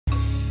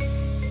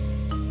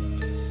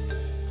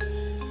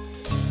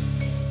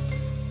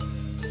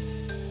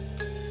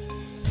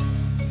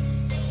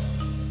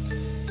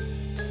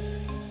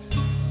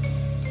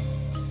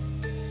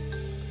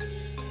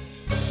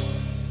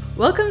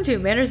Welcome to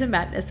Manners and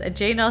Madness, a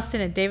Jane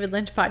Austen and David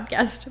Lynch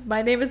podcast.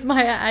 My name is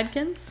Maya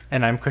Adkins.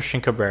 And I'm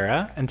Christian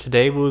Cabrera, and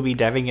today we'll be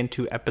diving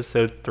into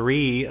episode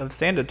 3 of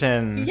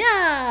Sanditon.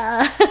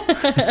 Yeah!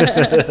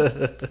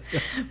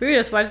 We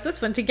just watched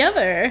this one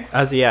together.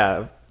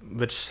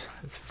 Which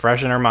is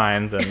fresh in our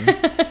minds,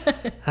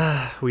 and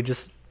we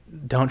just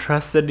don't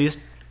trust Sydney's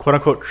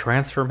quote-unquote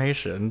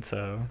transformation,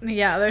 so...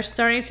 Yeah, they're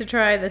starting to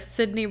try the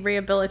Sydney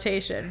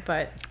rehabilitation,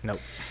 but... Nope.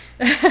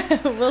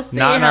 We'll see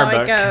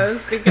how it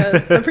goes,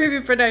 because the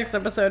preview for next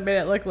episode made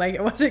it look like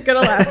it wasn't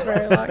going to last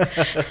very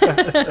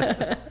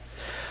long.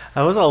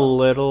 I was a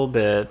little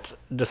bit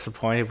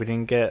disappointed we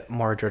didn't get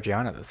more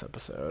Georgiana this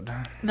episode.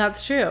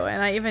 That's true,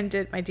 and I even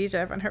did my deep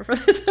dive on her for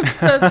this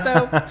episode,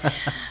 so...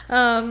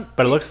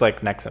 But it looks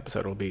like next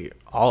episode will be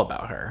all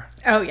about her.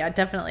 Oh, yeah,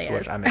 definitely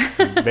Which I'm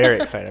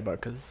very excited about,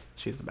 because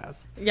she's the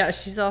best. Yeah,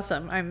 she's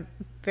awesome. I'm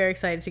very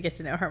excited to get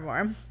to know her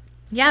more.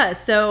 Yeah,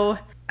 so...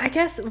 I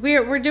guess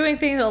we're doing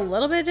things a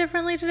little bit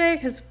differently today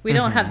because we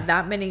don't have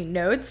that many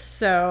notes.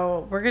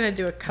 So we're going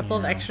to do a couple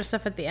of extra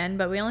stuff at the end,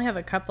 but we only have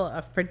a couple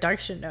of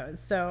production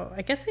notes. So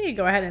I guess we could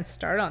go ahead and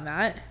start on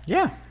that.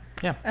 Yeah.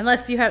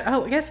 Unless you had...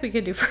 Oh, I guess we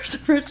could do first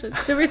impressions.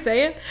 Did we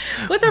say it?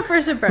 What's our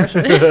first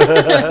impression?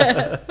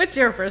 What's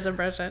your first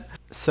impression?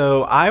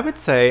 So I would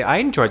say I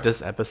enjoyed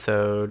this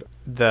episode.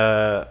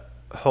 The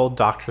whole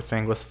doctor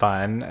thing was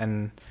fun,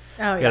 and...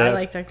 Oh, yeah, I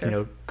like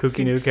Dr. Kooky Fuchs.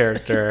 new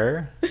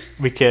character.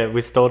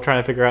 We still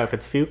trying to figure out if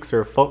it's Fuchs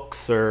or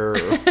Fuchs or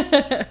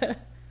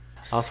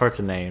all sorts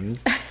of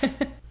names.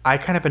 I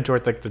kind of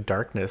enjoyed the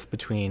darkness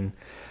between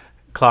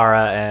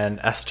Clara and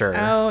Esther.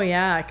 Oh,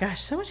 yeah. Gosh,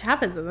 so much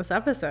happens in this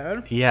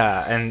episode.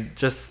 Yeah, and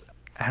just,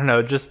 I don't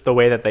know, just the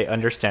way that they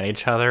understand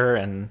each other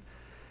and...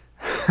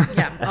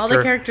 Yeah, all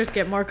the characters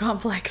get more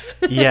complex.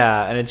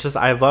 Yeah, and it's just,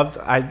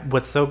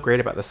 what's so great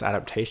about this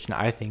adaptation,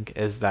 I think,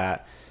 is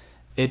that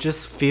it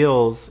just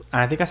feels,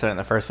 and I think I said it in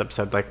the first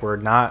episode, like we're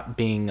not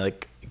being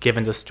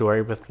given the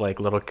story with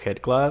little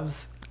kid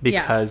gloves,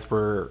 because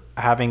we're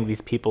having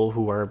these people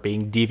who are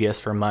being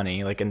devious for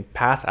money. Like in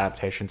past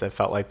adaptations, it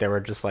felt like they were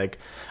just like,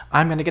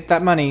 I'm going to get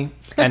that money.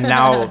 And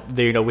now,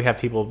 we have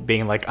people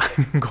being like,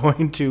 I'm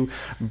going to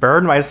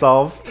burn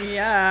myself.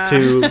 Yeah.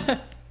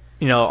 To,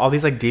 all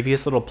these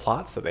devious little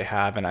plots that they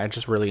have. And I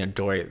just really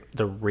enjoy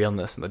the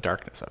realness and the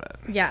darkness of it.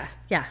 Yeah.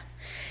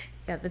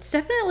 That's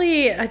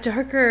definitely a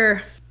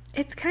darker...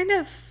 It's kind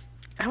of,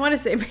 I want to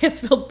say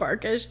Mansfield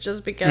Park-ish,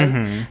 just because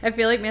I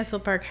feel like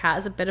Mansfield Park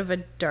has a bit of a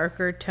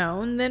darker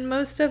tone than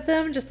most of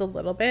them, just a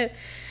little bit.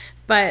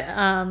 But,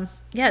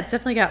 it's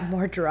definitely got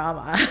more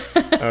drama.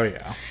 Oh,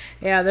 yeah.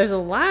 Yeah, there's a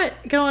lot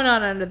going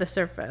on under the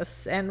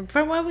surface. And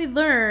from what we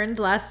learned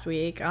last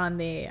week on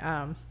the,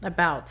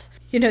 about,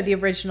 the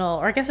original,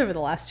 or I guess over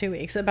the last 2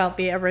 weeks, about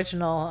the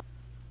original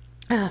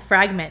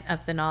fragment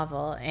of the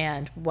novel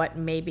and what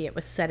maybe it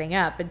was setting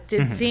up, it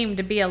did seem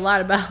to be a lot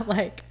about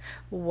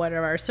what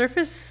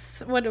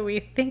do we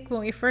think when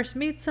we first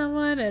meet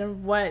someone,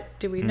 and what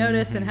do we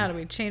notice, and how do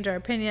we change our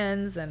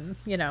opinions, and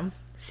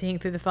seeing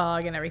through the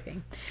fog and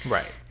everything.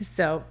 Right.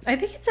 So I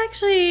think it's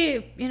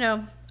actually,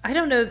 I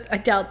don't know, I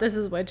doubt this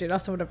is what Jane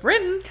Austen would have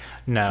written.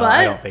 No, but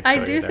I don't think so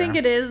I do either. think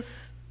it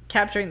is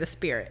capturing the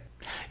spirit.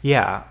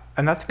 Yeah,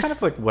 and that's kind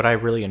of what I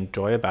really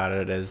enjoy about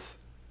it is,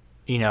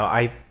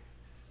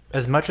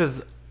 as much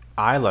as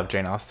I love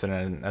Jane Austen,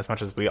 and as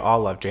much as we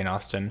all love Jane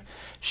Austen,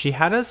 she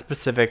had a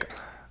specific,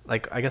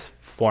 I guess,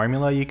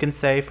 formula, you can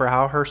say, for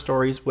how her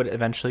stories would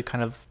eventually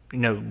kind of,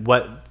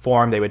 what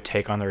form they would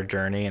take on their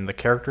journey and the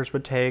characters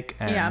would take.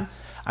 And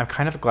I'm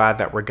kind of glad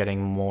that we're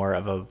getting more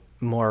of a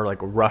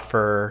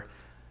rougher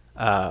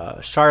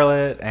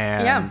Charlotte,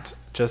 and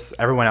just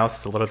everyone else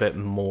is a little bit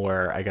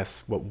more, I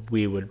guess, what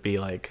we would be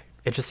like.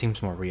 It just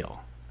seems more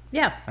real.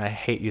 Yeah. I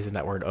hate using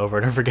that word over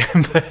and over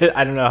again, but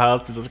I don't know how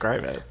else to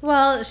describe it.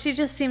 Well, she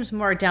just seems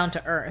more down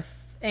to earth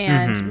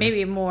and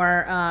maybe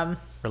more...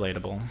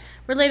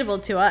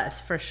 relatable to us,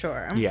 for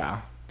sure.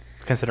 Yeah.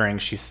 Considering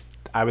she's,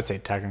 I would say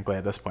technically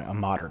at this point, a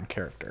modern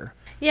character.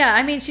 Yeah,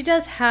 I mean, she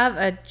does have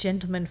a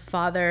gentleman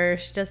father.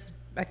 She does,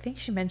 I think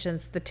she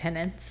mentions the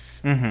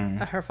tenants,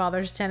 her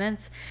father's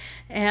tenants.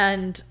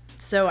 And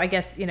so I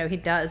guess, he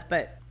does,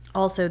 but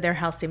also their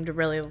house seemed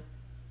really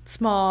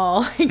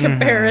small in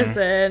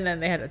comparison,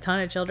 and they had a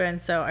ton of children,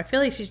 so I feel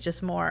like she's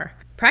just more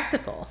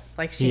practical,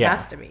 she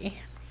has to be.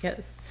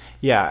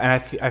 Yeah,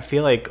 and I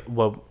feel like,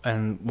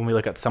 and when we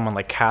look at someone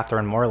like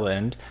Catherine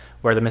Morland,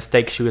 where the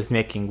mistakes she was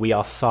making, we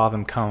all saw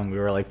them coming. We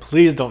were like,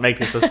 please don't make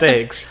these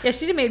mistakes. Yeah,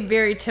 she made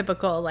very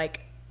typical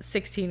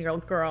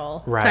 16-year-old girl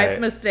type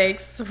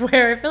mistakes,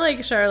 where I feel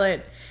like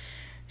Charlotte,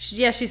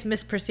 she's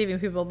misperceiving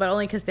people, but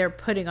only because they're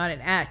putting on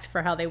an act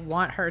for how they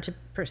want her to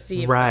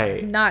perceive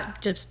them,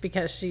 not just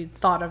because she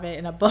thought of it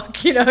in a book,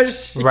 she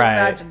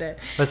imagined it.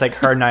 It's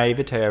her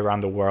naivete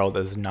around the world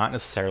is not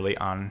necessarily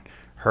on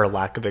her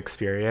lack of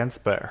experience,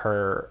 but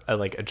her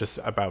just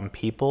about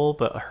people,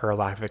 but her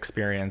lack of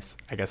experience,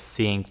 I guess,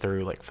 seeing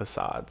through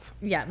facades.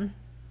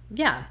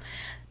 Yeah.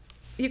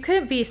 You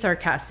couldn't be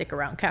sarcastic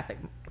around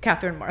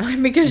Catherine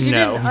Morland because she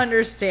didn't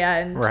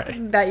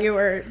understand that you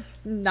were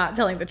not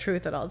telling the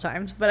truth at all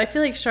times. But I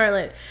feel like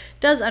Charlotte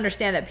does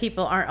understand that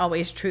people aren't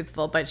always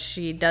truthful, but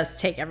she does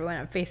take everyone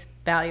at face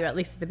value, at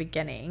least at the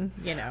beginning,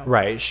 you know.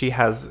 Right. She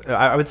has,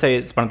 I would say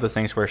it's one of those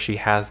things where she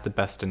has the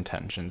best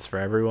intentions for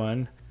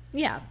everyone.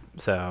 Yeah.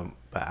 So,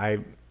 but I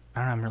don't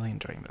know, I'm really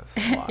enjoying this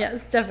a lot.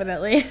 Yes,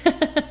 definitely.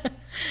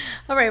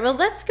 All right, well,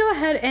 let's go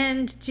ahead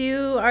and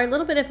do our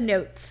little bit of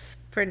notes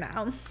for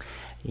now.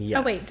 Yes.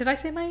 Oh, wait, did I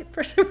say my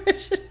first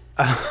impression?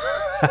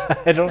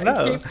 I don't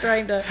know. I keep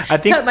trying to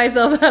cut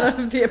myself out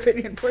of the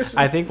opinion portion.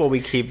 I think what we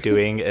keep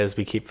doing is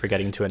we keep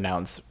forgetting to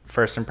announce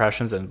first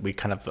impressions, and we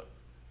kind of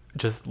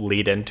just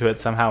lead into it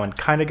somehow and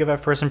kind of give our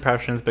first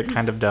impressions, but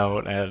kind of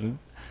don't. And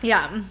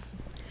yeah.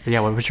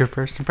 What was your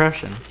first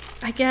impression?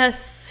 I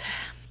guess,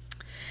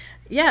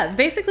 yeah,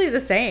 basically the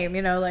same,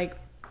 you know, like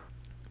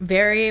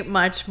very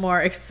much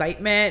more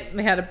excitement.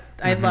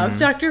 I love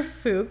Dr.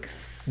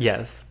 Fuchs.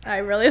 Yes. I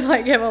really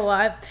like him a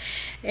lot.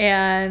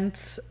 And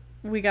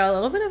we got a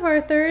little bit of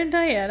Arthur and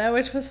Diana,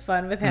 which was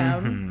fun with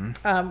him.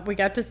 We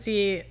got to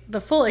see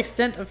the full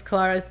extent of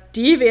Clara's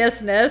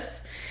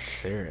deviousness.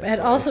 Seriously.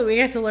 And also we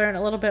got to learn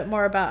a little bit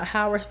more about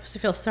how we're supposed to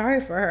feel sorry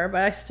for her.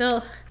 But I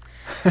still,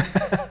 but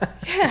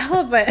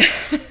I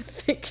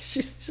think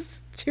she's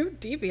just too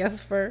devious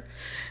for...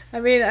 I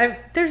mean,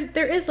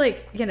 there is,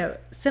 like, you know,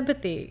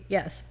 sympathy,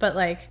 yes, but,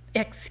 like,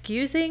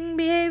 excusing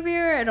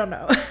behavior, I don't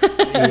know.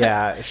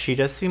 Yeah, she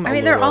does seem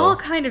they're all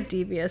kind of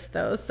devious,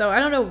 though, so I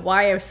don't know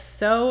why I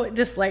so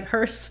dislike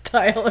her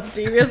style of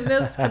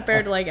deviousness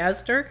compared to, like,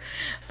 Esther,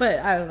 but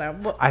I don't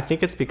know. I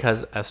think it's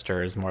because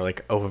Esther is more,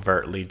 like,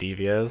 overtly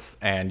devious,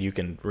 and you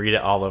can read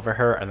it all over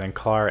her, and then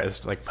Clara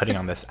is, like, putting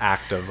on this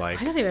act of,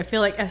 like... I don't even feel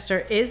like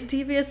Esther is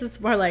devious.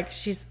 It's more like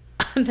she's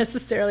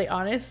unnecessarily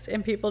honest,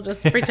 and people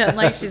just pretend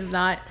like she's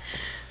not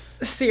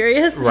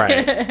serious.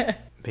 Right.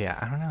 Yeah,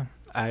 I don't know.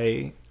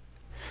 I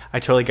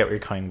totally get where you're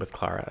coming with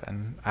Clara,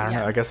 and I don't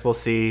know. I guess we'll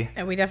see.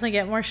 And we definitely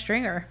get more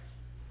Stringer.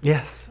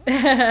 Yes.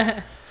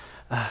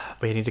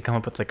 We need to come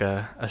up with like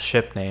a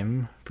ship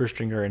name for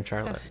Stringer and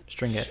Charlotte.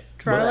 String it.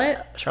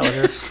 Charlotte?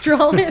 Charlotte.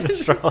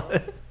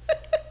 Charlotte.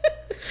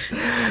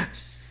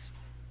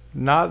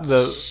 Not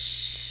the...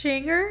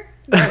 Shinger?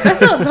 No, that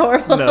sounds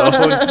horrible. No,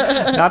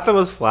 not the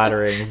most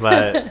flattering,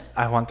 but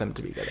I want them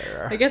to be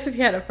together. I guess if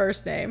you had a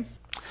first name.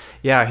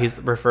 Yeah, he's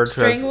referred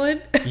to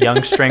Stringwood? as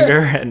young Stringer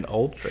and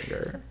old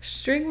Stringer.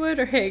 Stringwood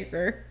or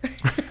Hager?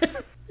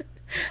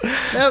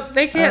 Nope,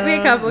 they can't be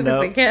a couple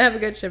because they can't have a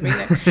good shipping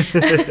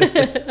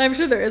name. I'm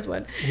sure there is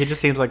one. He just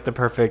seems like the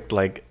perfect,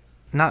 like,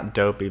 not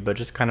dopey, but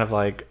just kind of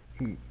like,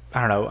 I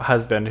don't know,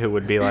 husband who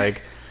would be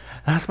like,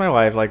 that's my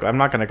wife. Like, I'm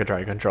not going to try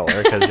and control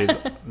her because she's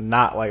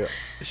not like,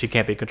 she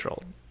can't be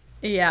controlled.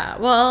 Yeah,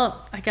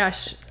 well,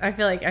 gosh, I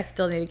feel like I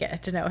still need to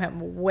get to know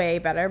him way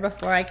better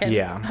before I can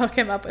hook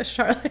him up with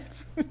Charlotte.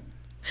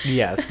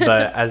 Yes,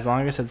 but as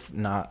long as it's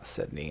not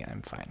Sydney,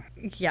 I'm fine.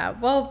 Yeah,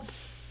 well,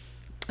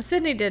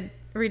 Sydney did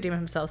redeem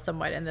himself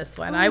somewhat in this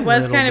one. I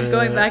was kind of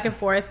going back and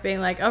forth being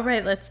like, all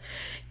right, let's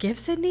give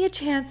Sydney a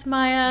chance,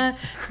 Maya.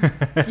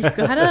 You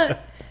gotta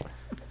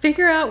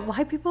figure out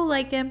why people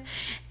like him.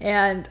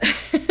 And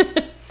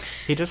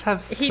he does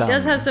have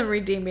some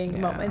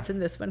redeeming moments in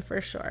this one for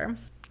sure.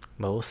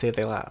 But we'll see if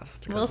they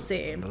last. We'll see.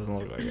 It doesn't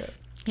look like it.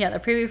 Yeah, the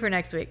preview for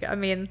next week. I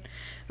mean,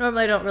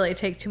 normally I don't really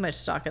take too much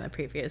stock in the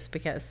previews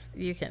because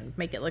you can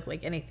make it look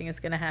like anything is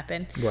going to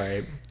happen.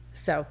 Right.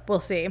 So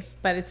we'll see.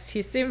 But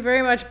he seemed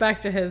very much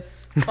back to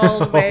his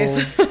old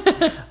ways.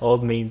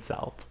 Old mean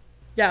self.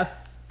 Yeah.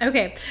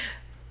 Okay.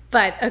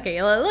 But,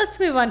 okay,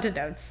 let's move on to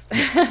notes.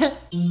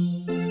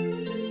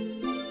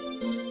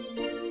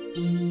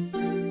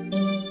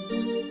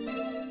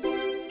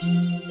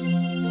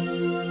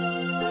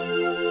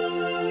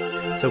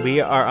 So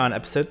we are on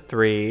episode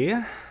 3.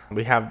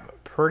 We have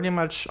pretty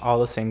much all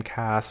the same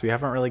cast. We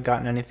haven't really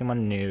gotten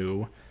anyone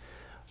new.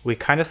 We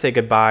kind of say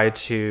goodbye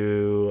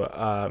to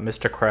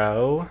Mr.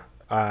 Crow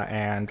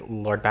and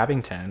Lord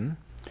Babington.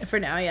 For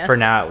now, yes. For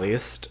now, at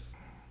least.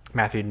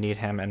 Matthew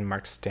Needham and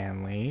Mark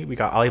Stanley. We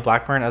got Ollie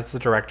Blackburn as the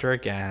director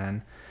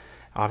again.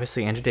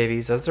 Obviously, Andrew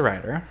Davies as the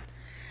writer.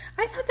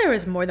 I thought there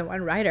was more than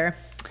one writer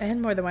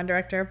and more than one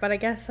director, but I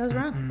guess I was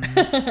wrong.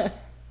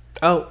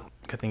 Oh,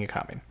 good thing you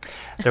caught me.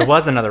 There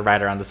was another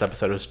writer on this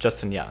episode. It was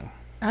Justin Young.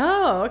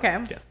 Oh,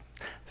 okay. Yeah.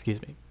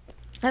 Excuse me.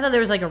 I thought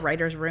there was like a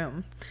writer's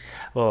room.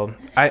 Well,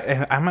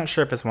 I'm not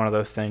sure if it's one of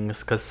those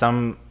things because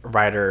some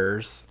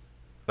writers,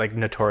 like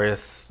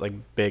notorious, like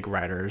big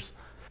writers,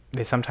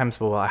 they sometimes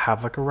will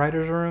have like a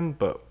writer's room,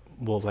 but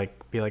will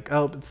like be like,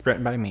 oh, it's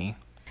written by me.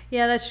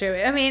 Yeah, that's true.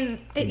 I mean,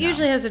 it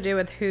usually has to do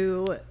with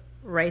who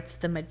writes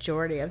the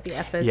majority of the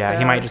episode. Yeah,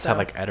 he might just have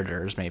like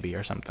editors maybe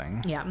or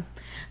something. Yeah.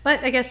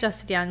 But I guess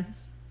Justin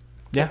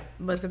Young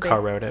was a big...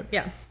 co-wrote it.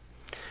 Yeah.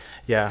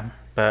 Yeah,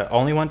 but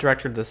only one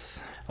director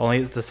this... Only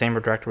is the same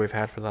director we've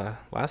had for the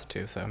last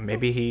two, so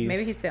maybe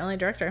he's the only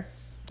director.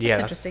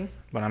 That's interesting.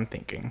 What I'm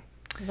thinking.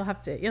 You'll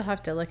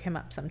have to look him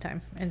up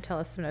sometime and tell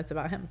us some notes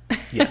about him.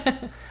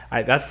 Yes.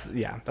 That's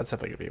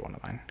definitely going to be one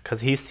of mine.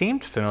 Because he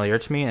seemed familiar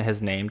to me and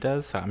his name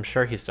does, so I'm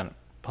sure he's done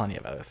plenty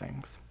of other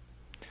things.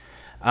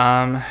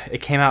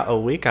 It came out a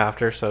week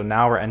after, so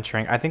now we're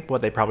entering. I think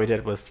what they probably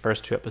did was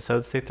first 2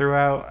 episodes they threw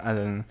out, and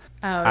then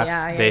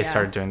they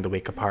started doing the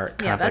week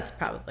apart. Yeah, that's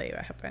probably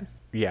what happened.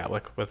 Yeah,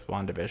 like with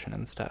WandaVision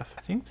and stuff.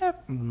 I think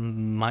that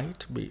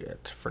might be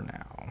it for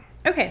now.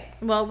 Okay,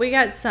 well, we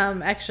got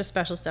some extra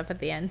special stuff at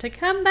the end to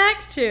come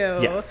back to.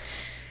 Yes.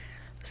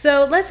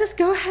 So let's just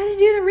go ahead and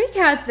do the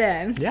recap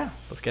then. Yeah,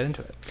 let's get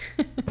into it.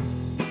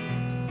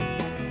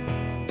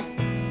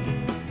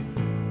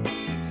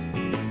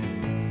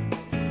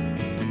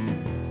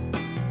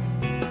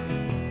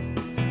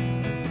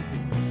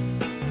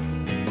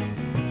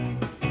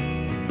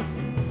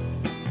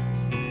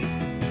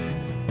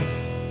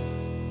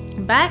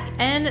 Back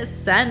in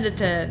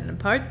Sanditon,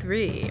 part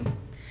 3.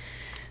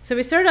 So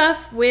we start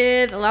off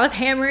with a lot of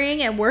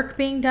hammering and work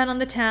being done on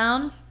the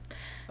town.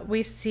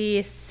 We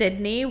see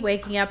Sydney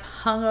waking up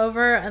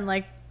hungover in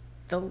like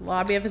the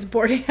lobby of his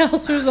boarding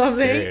house or something.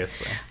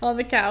 Seriously. On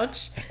the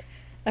couch.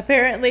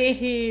 Apparently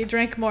he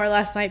drank more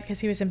last night because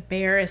he was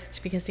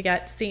embarrassed because he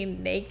got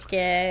seen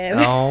naked.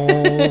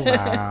 Oh,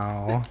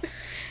 wow.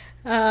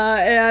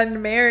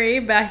 And Mary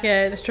back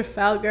at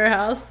Trafalgar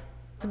House.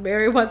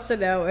 Mary wants to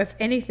know if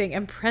anything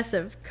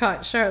impressive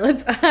caught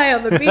Charlotte's eye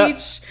on the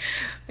beach.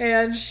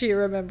 And she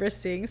remembers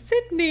seeing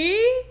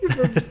Sydney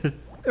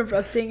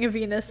erupting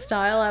Venus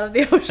style out of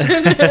the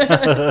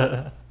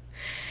ocean.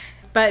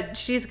 But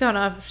she's gone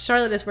off.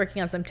 Charlotte is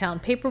working on some town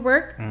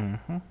paperwork.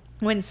 Mm-hmm.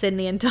 When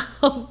Sydney and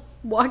Tom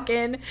walk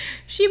in,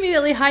 she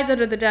immediately hides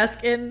under the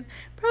desk in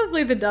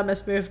probably the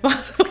dumbest move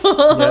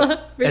possible.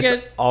 Yep. Because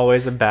it's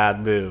always a bad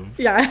move.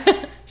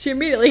 Yeah. She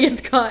immediately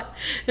gets caught.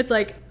 It's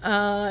like,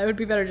 it would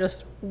be better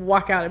just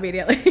walk out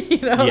immediately,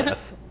 you know?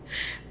 Yes.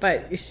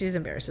 But she's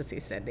embarrassed to see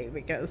Sydney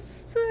because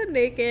so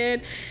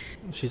naked.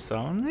 She's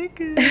so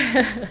naked.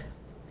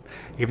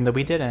 Even though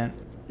we didn't.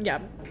 Yeah.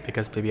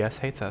 Because PBS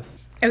hates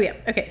us. Oh, yeah.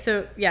 Okay,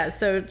 so,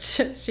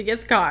 she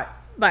gets caught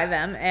by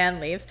them and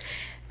leaves.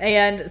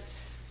 And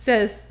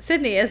says,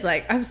 Sydney is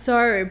like, I'm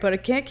sorry, but I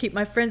can't keep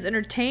my friends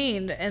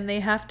entertained and they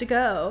have to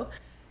go.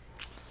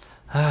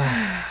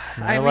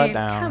 I mean,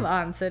 come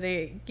on,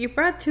 Sydney. You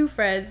brought 2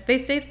 friends. They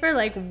stayed for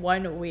like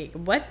 1 week.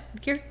 What?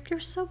 You're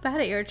so bad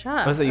at your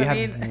job. Was that you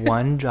had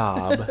one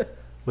job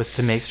was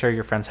to make sure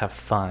your friends have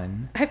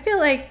fun. I feel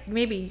like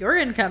maybe your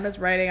income is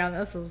riding on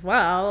this as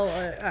well.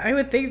 I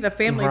would think the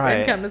family's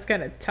income is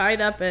kind of tied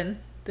up in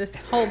this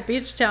whole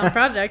beach town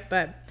project,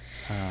 but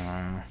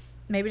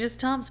maybe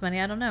just Tom's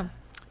money. I don't know.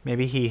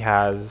 Maybe he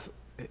has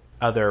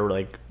other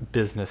like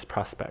business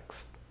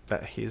prospects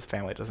that his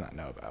family does not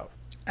know about.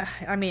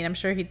 I mean, I'm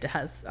sure he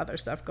has other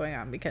stuff going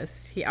on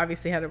because he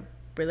obviously had a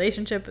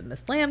relationship with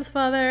Miss Lamb's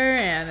father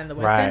and in the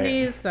West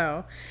Indies,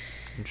 so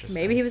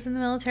maybe he was in the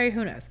military,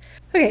 who knows.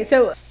 Okay,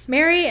 so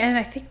Mary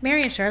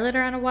and Charlotte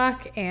are on a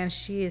walk, and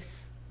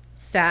she's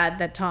sad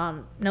that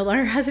Tom no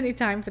longer has any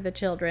time for the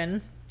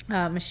children.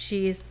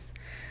 She's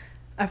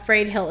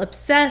afraid he'll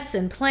obsess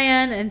and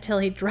plan until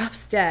he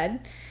drops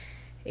dead,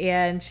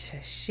 and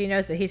she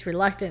knows that he's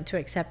reluctant to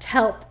accept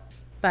help,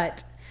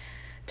 but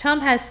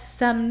Tom has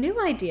some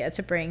new idea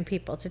to bring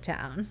people to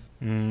town.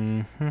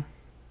 Mm-hmm.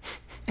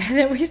 And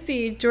then we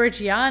see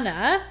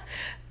Georgiana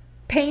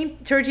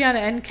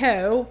and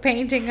co.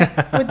 painting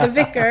with the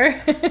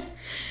vicar.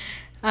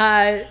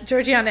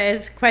 Georgiana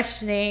is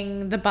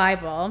questioning the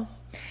Bible.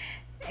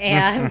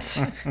 And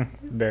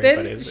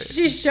then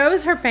she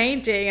shows her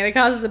painting and it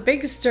causes a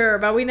big stir,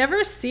 but we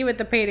never see what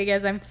the painting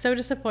is. I'm so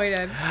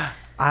disappointed.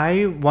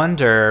 I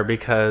wonder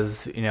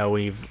because,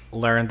 we've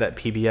learned that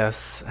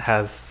PBS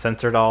has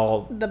censored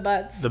all the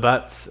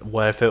butts.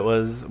 What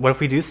if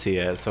we do see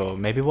it? So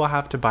maybe we'll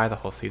have to buy the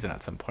whole season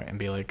at some point and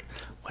be like,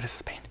 what is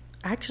this painting?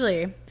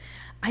 Actually,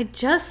 I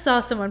just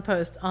saw someone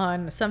post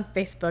on some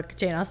Facebook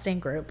Jane Austen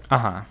group.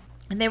 Uh-huh.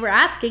 And they were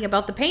asking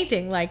about the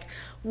painting, like,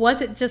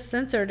 was it just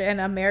censored in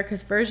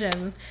America's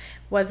version?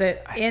 Was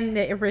it in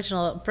the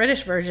original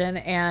British version?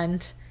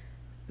 And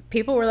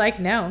people were like,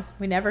 no,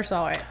 we never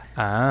saw it.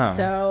 Oh.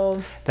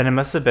 So then it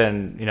must have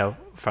been,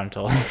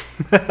 frontal.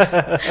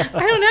 I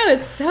don't know.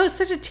 It's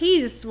such a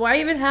tease. Why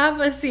even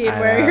have a scene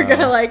where you're going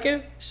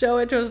to, show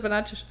it to us, but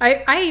not just...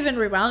 I even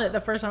rewound it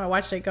the first time I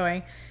watched it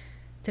going,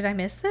 did I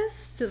miss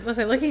this? Was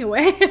I looking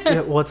away?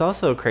 Yeah, what's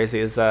also crazy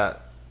is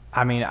that,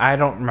 I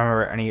don't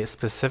remember any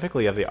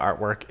specifically of the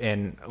artwork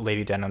in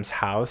Lady Denham's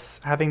house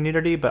having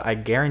nudity, but I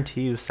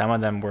guarantee you some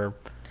of them were...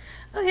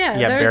 Oh, yeah.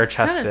 There's a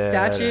bare-chested. ton of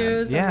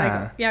statues.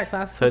 And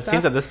classical So it stuff.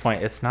 seems at this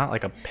point, it's not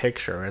like a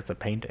picture, it's a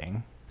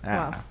painting.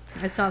 Well,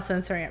 it's not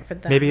censoring it for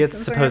them. Maybe it's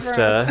supposed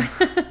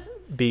to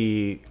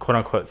be,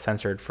 quote-unquote,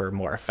 censored for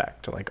more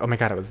effect. Like, oh my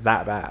god, it was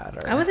that bad.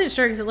 Or... I wasn't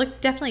sure because it looked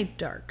definitely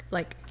dark.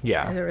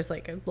 There was,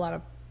 a lot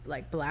of,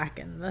 black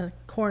in the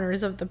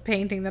corners of the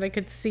painting that I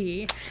could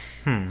see.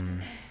 I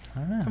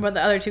don't know. But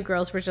the other 2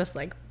 girls were just,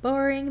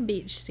 boring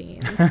beach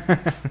scenes.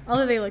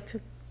 Although they looked...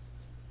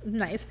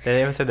 nice.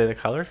 They even said that the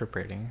colors were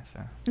pretty. So.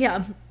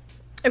 Yeah.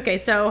 Okay,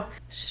 so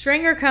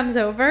Stringer comes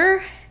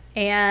over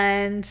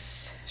and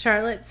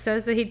Charlotte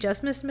says that he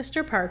just missed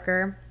Mr.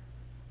 Parker.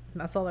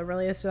 That's all there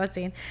really is to that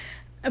scene.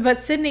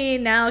 But Sydney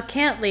now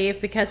can't leave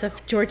because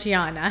of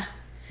Georgiana.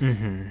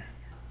 Mm-hmm.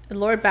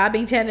 Lord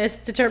Babington is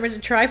determined to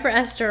try for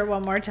Esther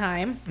one more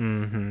time.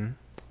 Mm-hmm.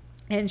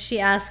 And she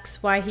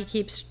asks why he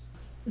keeps...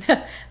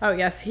 oh,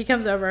 yes, he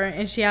comes over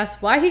and she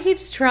asks why he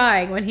keeps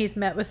trying when he's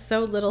met with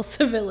so little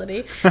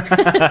civility.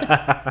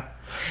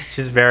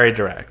 She's very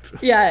direct.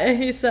 Yeah,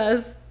 he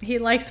says he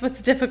likes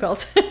what's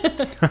difficult.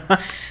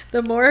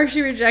 The more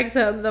she rejects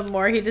him, the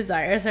more he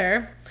desires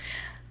her.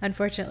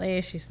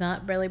 Unfortunately, she's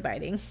not really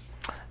biting.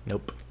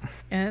 Nope.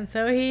 And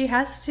so he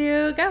has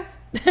to go.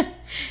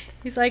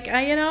 He's like,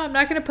 I'm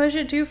not going to push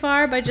it too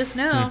far, but just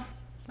know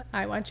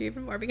I want you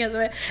even more because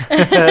of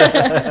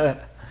it.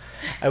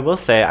 I will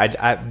say,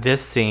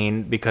 this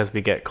scene, because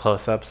we get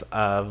close-ups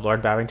of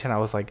Lord Babington, I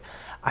was like,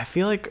 I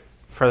feel like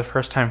for the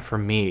first time for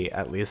me,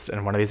 at least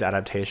in one of these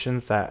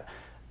adaptations, that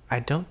I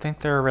don't think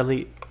there are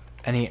really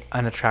any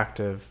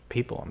unattractive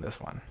people in this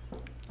one.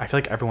 I feel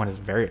like everyone is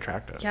very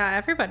attractive. Yeah,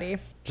 everybody.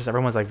 Just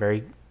everyone's like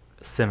very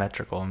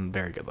symmetrical and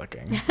very good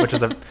looking, which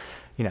is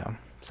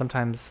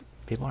sometimes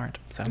people aren't.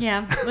 So.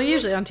 Yeah, well,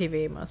 usually on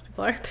TV, most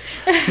people are.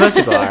 Most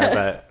people are,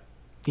 but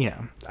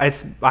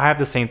I have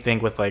the same thing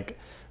with like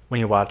when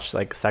you watch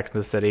like Sex and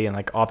the City and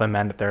like all the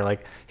men that they're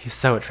like, he's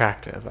so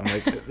attractive. I'm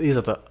like, these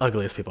are the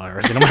ugliest people I've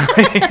ever seen in my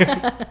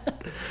life.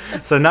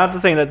 So not to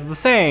say that's the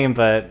same,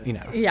 but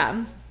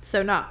Yeah,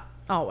 so not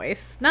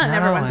always, not in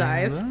everyone's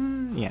eyes.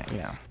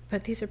 Yeah.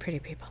 But these are pretty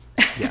people.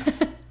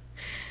 Yes.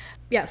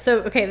 Yeah, so,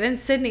 okay, then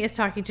Sydney is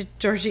talking to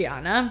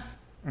Georgiana.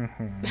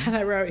 Mm-hmm. And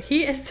I wrote,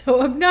 he is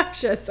so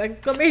obnoxious! ! I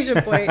don't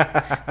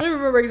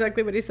remember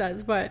exactly what he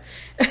says, but...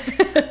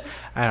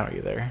 I don't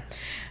either.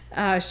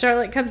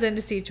 Charlotte comes in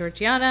to see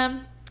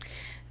Georgiana.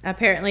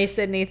 Apparently,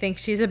 Sydney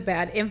thinks she's a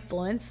bad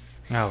influence.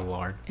 Oh,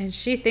 Lord. And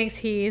she thinks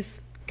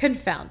he's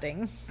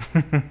confounding.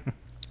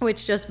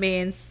 Which just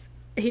means...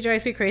 He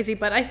drives me crazy,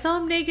 but I saw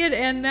him naked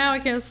and now I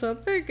can't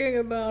stop thinking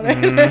about it.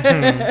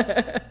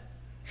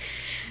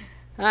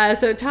 Mm-hmm.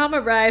 So Tom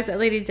arrives at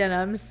Lady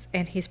Denham's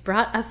and he's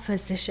brought a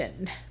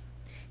physician.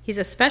 He's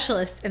a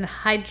specialist in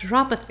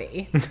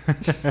hydropathy.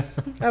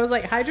 I was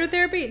like,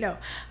 hydrotherapy? No,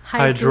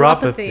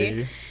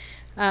 hydropathy.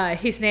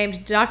 He's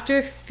named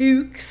Dr.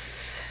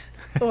 Fuchs,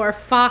 or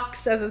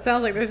Fox, as it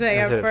sounds like they're saying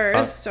at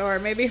first, or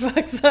maybe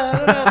Fox. I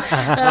don't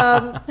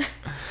know.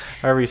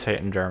 However you say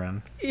it in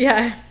German.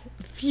 Yeah,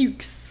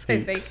 Fuchs.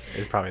 I think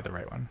is probably the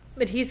right one.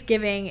 But he's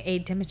giving a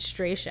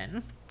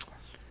demonstration.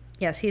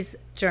 Yes, he's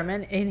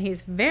German and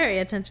he's very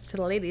attentive to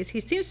the ladies. He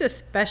seems to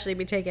especially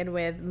be taken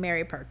with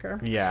Mary Parker.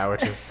 Yeah,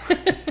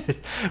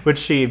 which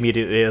she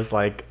immediately is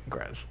like,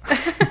 gross.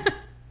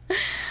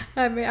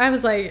 I mean, I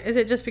was like, is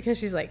it just because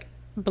she's like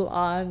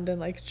blonde and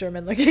like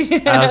German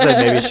looking? I was like,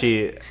 maybe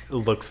she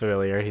looks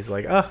familiar. He's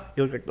like, oh,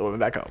 you look like the woman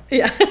back home.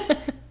 Yeah.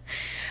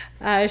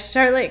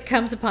 Charlotte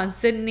comes upon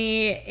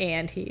Sydney,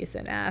 and he's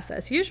an ass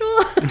as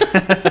usual.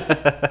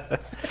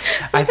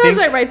 Sometimes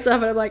I write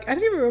stuff, and I'm like, I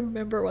don't even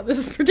remember what this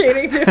is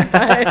pertaining to.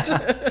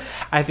 But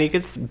I think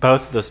it's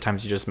both of those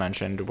times you just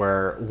mentioned,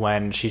 where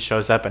when she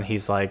shows up and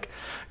he's like,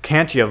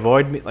 can't you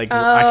avoid me? Like,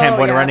 I can't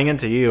avoid running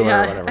into you or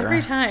whatever.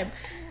 Every time.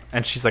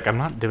 And she's like, I'm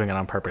not doing it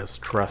on purpose.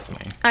 Trust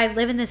me. I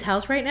live in this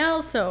house right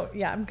now, so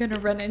yeah, I'm going to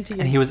run into you.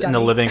 And he was in the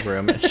living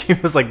room, and she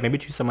was like, maybe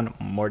choose someone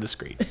more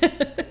discreet.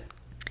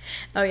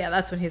 Oh, yeah,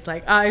 that's when he's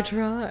like, I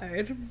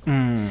tried.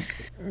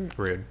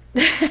 Rude.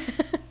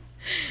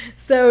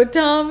 So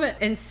Tom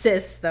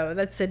insists, though,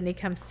 that Sydney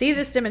come see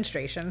this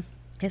demonstration.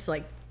 He has to,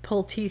 like,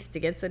 pull teeth to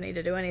get Sydney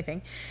to do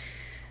anything.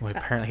 Well,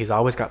 apparently he's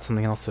always got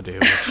something else to do,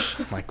 which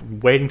I'm, like,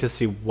 waiting to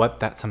see what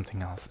that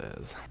something else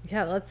is.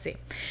 Yeah, let's see.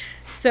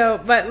 So,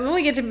 but when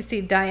we get to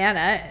see Diana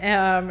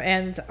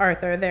and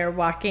Arthur, they're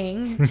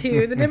walking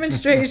to the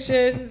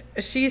demonstration.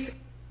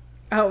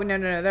 Oh, no,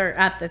 they're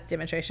at the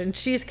demonstration.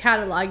 She's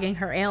cataloging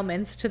her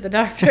ailments to the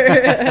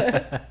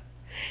doctor.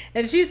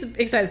 And she's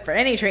excited for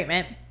any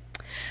treatment.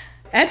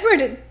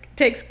 Edward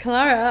takes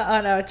Clara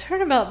on a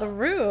turnabout the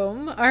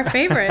room, our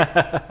favorite.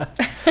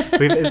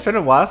 It's been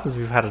a while since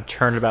we've had a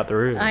turnabout the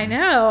room. I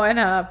know, and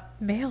a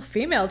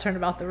male-female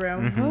turnabout the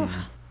room. Mm-hmm. Oh,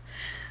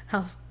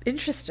 how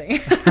interesting.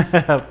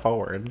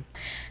 Forward.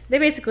 They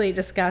basically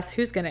discuss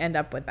who's going to end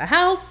up with the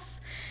house.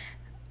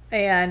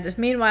 And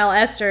meanwhile,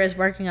 Esther is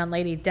working on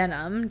Lady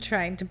Denham,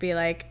 trying to be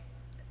like,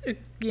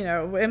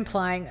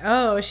 implying,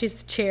 oh,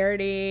 she's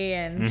charity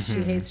and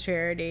she hates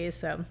charity.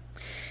 So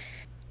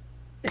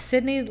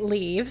Sydney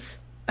leaves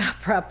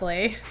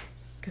abruptly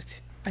because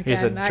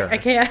he's a jerk. I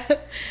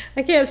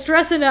can't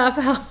stress enough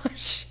how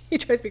much he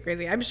drives me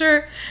crazy. I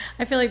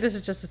feel like this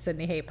is just a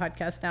Sydney hate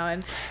podcast now,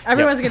 and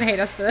everyone's gonna hate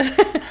us for this.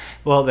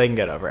 Well, they can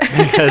get over it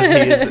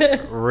because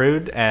he's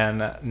rude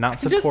and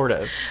not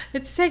supportive.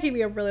 It's taking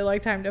me a really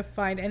long time to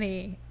find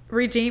any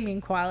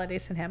redeeming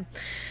qualities in him.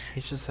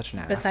 He's just such an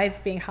ass. Besides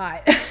being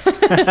hot.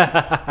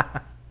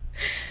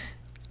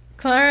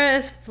 Clara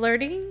is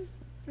flirting,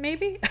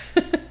 maybe?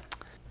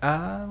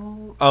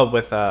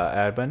 With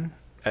Edwin.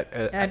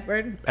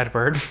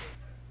 Edward.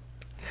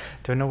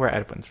 Don't know where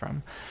Edwin's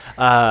from.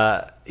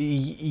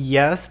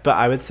 Yes, but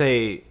I would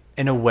say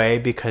in a way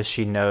because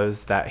she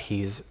knows that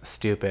he's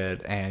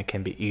stupid and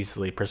can be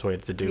easily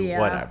persuaded to do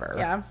whatever.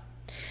 Yeah.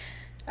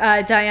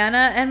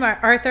 Diana and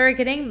Arthur are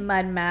getting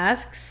mud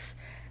masks.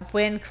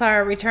 When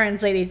Clara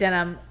returns, Lady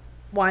Denham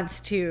wants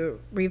to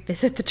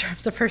revisit the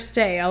terms of her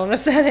stay all of a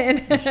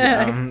sudden. It's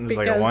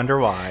like, I wonder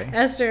why.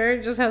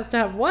 Esther just has to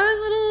have one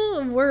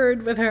little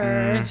word with her,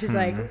 and she's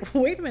like,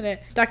 wait a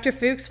minute. Dr.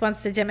 Fuchs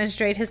wants to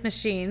demonstrate his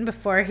machine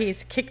before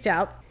he's kicked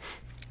out.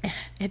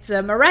 It's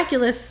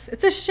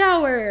it's a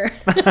shower.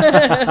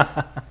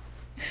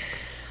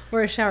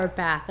 Or a shower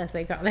bath, as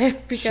they call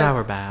it.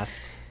 Shower bath.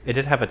 It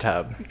did have a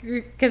tub.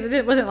 Because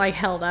it wasn't like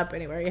held up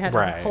anywhere. You had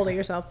to hold it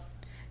yourself.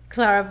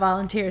 Clara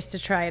volunteers to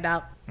try it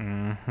out.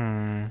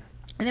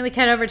 And then we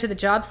cut over to the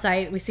job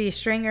site. We see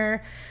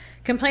Stringer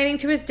complaining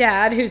to his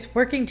dad, who's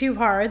working too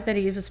hard, that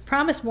he was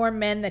promised more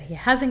men that he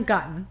hasn't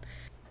gotten.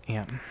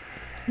 Yeah.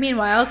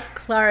 Meanwhile,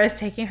 Clara is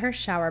taking her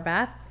shower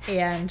bath,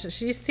 and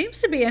she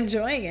seems to be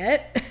enjoying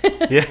it.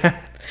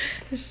 Yeah.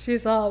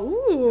 She's all,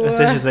 ooh.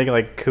 Instead, she's making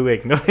like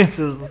cooing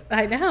noises.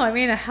 I know. I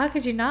mean, how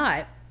could you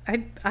not?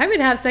 I would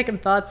have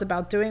second thoughts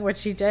about doing what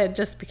she did,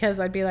 just because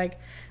I'd be like,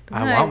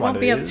 I won't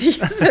be able to use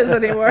this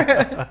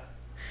anymore.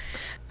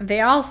 They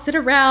all sit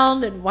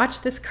around and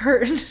watch this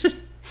curtain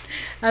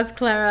as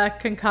Clara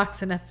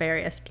concocts a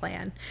nefarious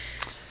plan.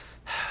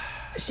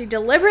 She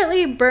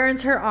deliberately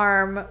burns her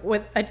arm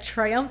with a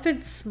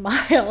triumphant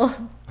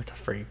smile. Like a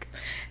freak.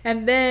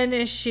 And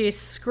then she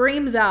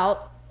screams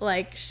out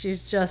like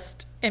she's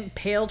just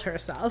impaled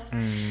herself.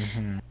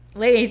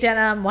 Lady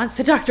Denham wants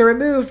the doctor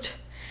removed.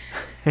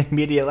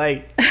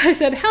 Immediately. I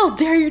said, how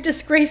dare you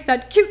disgrace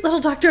that cute little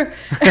doctor?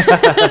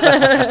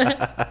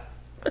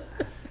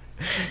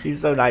 He's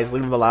so nice.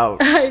 Leave him alone.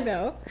 I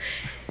know.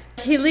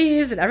 He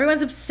leaves and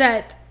everyone's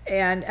upset,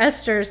 and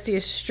Esther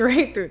sees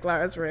straight through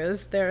Clara's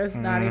ruse. There is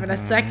not even a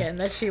second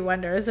that she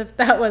wonders if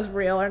that was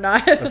real or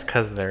not. That's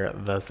because they're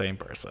the same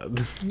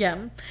person.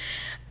 Yeah.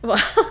 Well,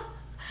 I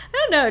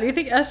don't know. Do you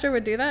think Esther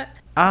would do that?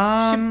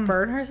 She'd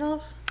burn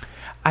herself?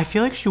 I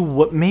feel like she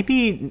would.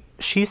 Maybe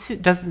she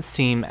doesn't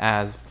seem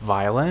as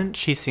violent.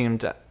 She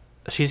seems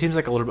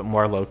like a little bit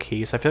more low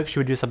key. So I feel like she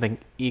would do something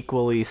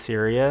equally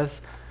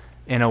serious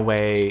in a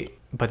way,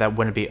 but that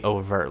wouldn't be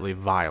overtly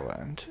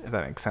violent, if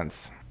that makes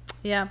sense.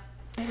 Yeah,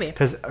 maybe.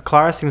 Because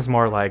Clara seems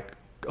more like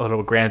a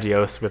little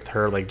grandiose with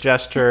her like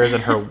gestures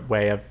and her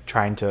way of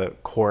trying to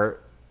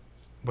court,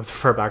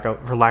 for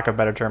lack of a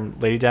better term,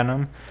 Lady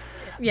Denham.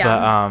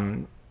 Yeah.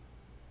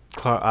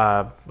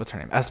 But what's her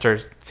name? Esther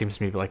seems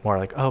to me like more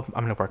like, oh,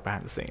 I'm gonna work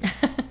behind the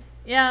scenes.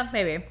 Yeah,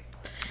 maybe.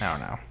 I don't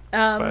know.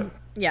 But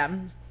yeah,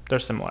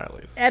 there's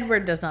similarities.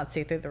 Edward does not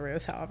see through the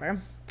ruse, however,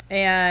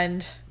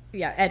 and.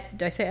 Yeah,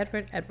 did I say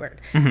Edward?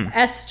 Edward. Mm-hmm.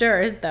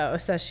 Esther, though,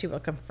 says she will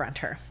confront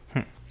her.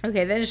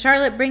 Okay, then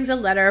Charlotte brings a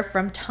letter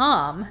from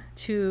Tom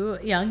to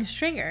young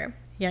Stringer.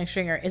 Young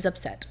Stringer is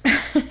upset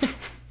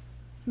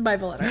by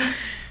the letter.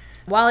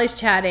 While he's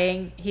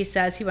chatting, he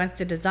says he wants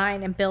to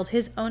design and build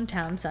his own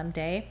town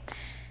someday.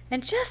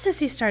 And just as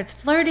he starts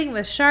flirting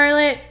with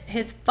Charlotte,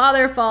 his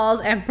father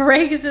falls and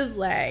breaks his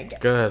leg.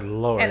 Good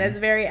Lord. And it's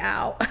very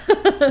ow.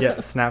 Yeah,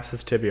 snaps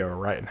his tibia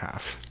right in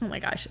half. Oh my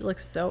gosh, it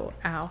looks so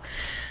ow.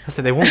 I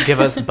said they won't give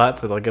us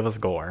butts, but they'll give us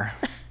gore.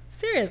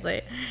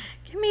 Seriously.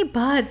 Give me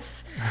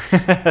butts.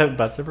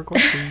 Butts over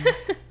queens.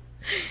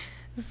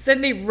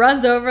 Sydney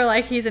runs over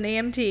like he's an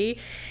EMT,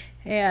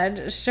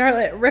 and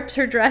Charlotte rips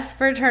her dress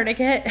for a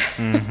tourniquet.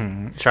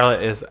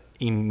 Charlotte is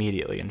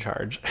immediately in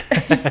charge.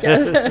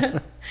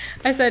 Yes.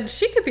 I said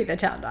she could be the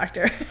town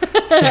doctor.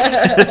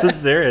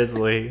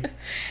 Seriously.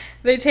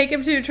 They take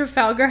him to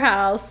Trafalgar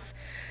House.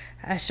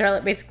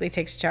 Charlotte basically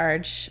takes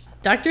charge.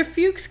 Dr.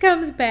 Fuchs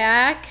comes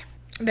back.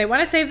 They want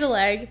to save the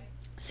leg.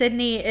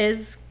 Sydney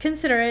is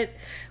considerate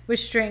with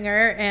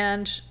Stringer,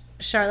 and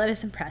Charlotte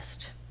is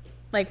impressed.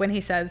 Like when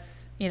he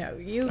says, you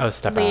leave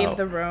out.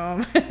 the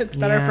room. It's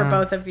better for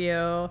both of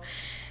you.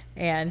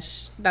 And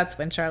that's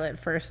when Charlotte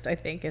first, I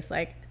think, is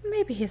like,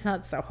 maybe he's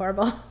not so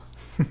horrible.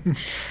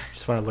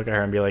 Just want to look at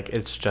her and be like,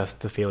 it's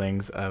just the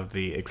feelings of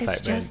the excitement.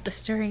 It's just the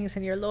stirrings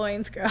in your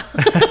loins, girl.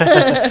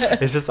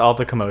 It's just all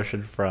the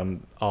commotion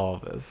from all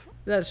of this.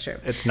 That's true.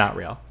 It's not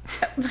real.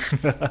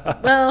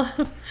 Well,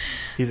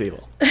 he's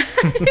evil.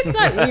 He's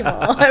not evil.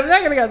 I'm not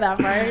going to go that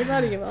far. He's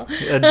not evil.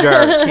 A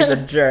jerk. He's a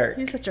jerk.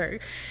 He's a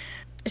jerk.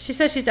 She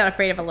says she's not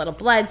afraid of a little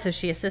blood, so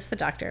she assists the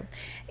doctor.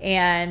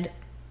 And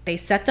they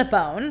set the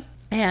bone.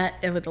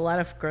 And with a lot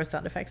of gross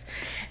sound effects.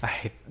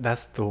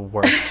 That's the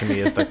worst to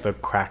me, is like the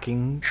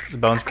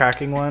bones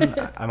cracking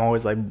one. I'm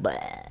always like,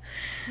 bleh.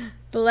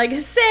 The leg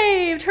is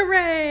saved!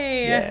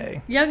 Hooray!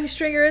 Yay. Young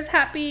Stringer is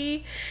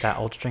happy. That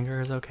old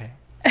Stringer is okay.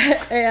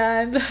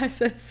 And I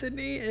said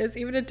Sydney is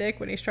even a dick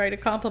when he's trying to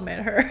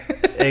compliment her.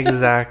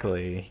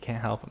 Exactly. He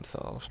can't help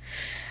himself.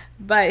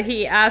 But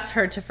he asks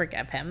her to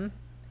forgive him.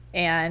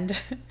 And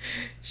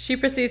she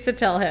proceeds to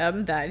tell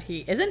him that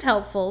he isn't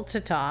helpful to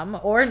Tom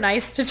or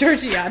nice to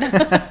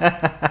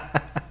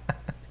Georgiana.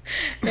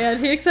 And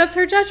he accepts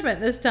her judgment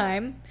this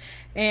time.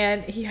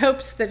 And he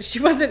hopes that she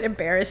wasn't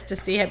embarrassed to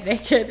see him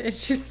naked. And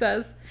she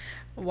says,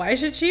 why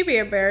should she be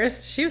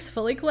embarrassed? She was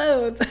fully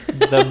clothed.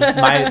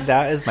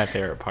 That is my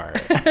favorite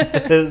part.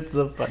 It's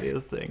the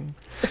funniest thing.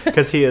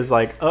 Because he is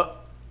like, oh,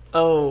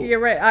 Oh. You're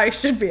right. I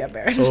should be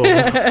embarrassed.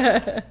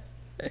 Oh.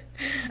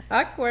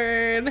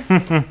 Awkward.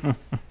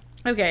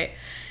 Okay.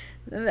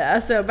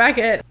 So back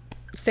at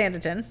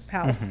Sanditon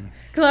house,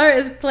 Clara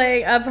is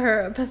playing up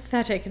her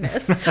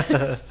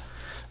patheticness.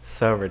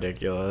 So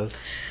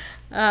ridiculous.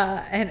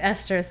 And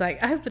Esther's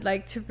like, I would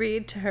like to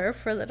read to her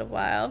for a little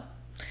while.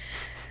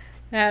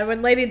 And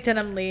when Lady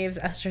Denham leaves,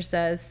 Esther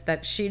says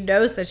that she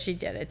knows that she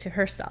did it to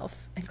herself.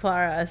 And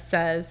Clara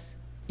says,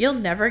 you'll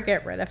never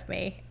get rid of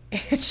me.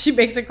 And she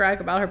makes a crack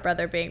about her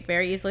brother being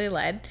very easily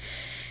led.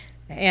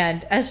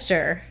 And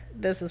Esther,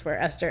 this is where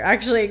Esther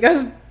actually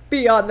goes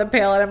beyond the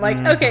pale. And I'm like,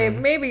 okay,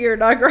 maybe you're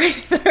not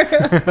great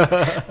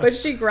either. But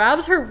she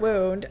grabs her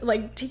wound,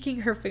 like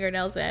digging her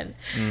fingernails in,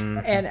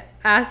 and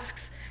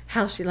asks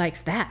how she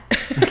likes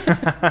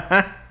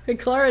that. And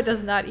Clara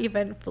does not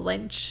even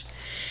flinch.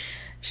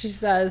 She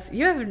says,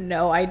 you have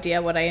no idea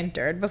what I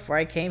endured before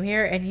I came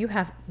here, and you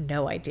have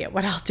no idea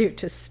what I'll do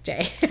to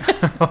stay.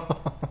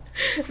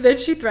 Then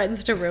she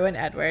threatens to ruin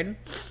Edward.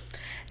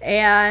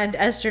 And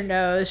Esther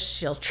knows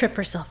she'll trip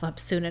herself up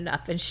soon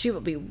enough, and she will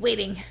be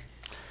waiting.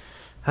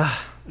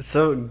 It's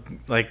so,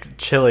 like,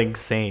 chilling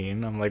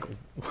scene. I'm like,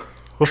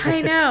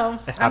 I know.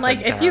 I'm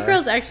like, if you her?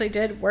 girls actually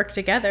did work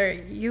together,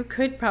 you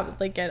could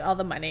probably get all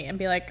the money and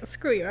be like,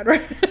 screw you,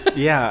 Edward.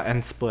 Yeah,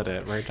 and split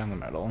it right down the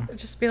middle.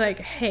 Just be like,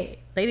 hey,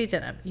 Lady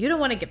Denham, you don't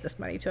want to give this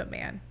money to a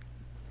man.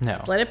 No.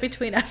 Split it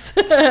between us.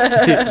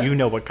 You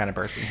know what kind of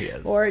person he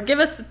is. Or give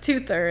us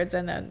 2/3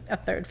 and then a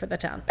third for the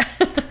town.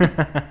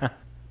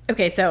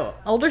 Okay, so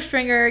older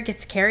Stringer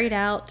gets carried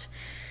out,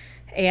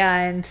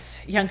 and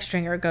young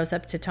Stringer goes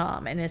up to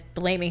Tom and is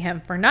blaming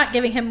him for not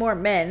giving him more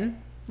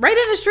men right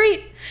in the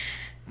street.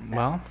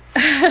 Well,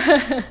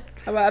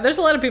 Well, there's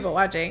a lot of people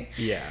watching.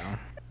 yeah.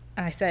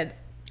 I said,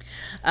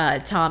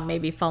 Tom may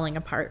be falling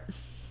apart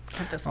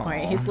at this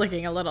point. Aw. He's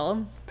looking a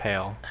little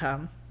Pale.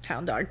 hound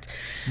dogged,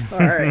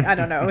 or I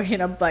don't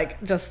know,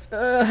 like just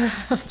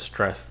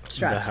Stressed the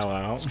stressed. hell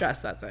out.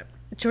 Stressed, that's it.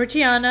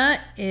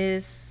 Georgiana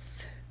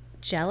is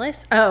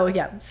jealous. Oh,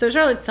 yeah. So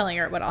Charlotte's telling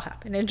her what all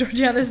happened, and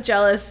Georgiana's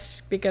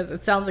jealous because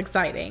it sounds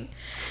exciting.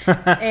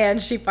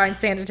 And she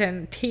finds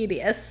Sanditon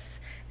tedious.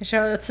 And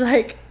Charlotte's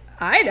like,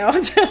 I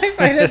don't. I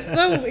find it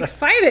so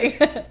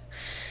exciting.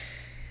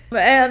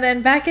 And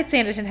then back at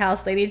Sanditon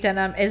House, Lady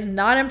Denham is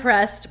not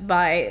impressed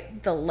by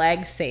the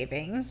leg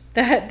saving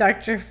that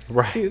Dr.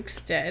 Right.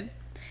 Fuchs did.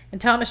 And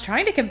Tom is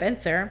trying to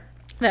convince her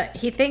that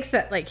he thinks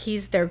that like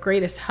he's their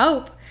greatest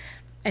hope,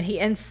 and he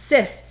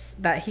insists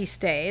that he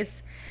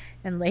stays.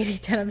 And Lady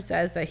Denham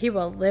says that he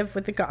will live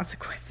with the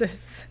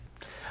consequences.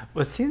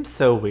 Well, it seems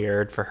so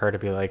weird for her to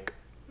be like,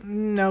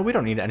 no, we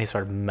don't need any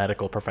sort of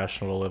medical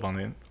professional to live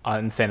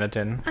on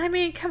Sanditon. I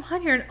mean, come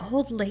on, you're an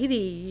old lady.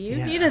 You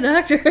Yeah. need a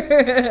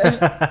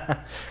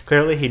doctor.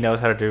 Clearly, he knows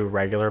how to do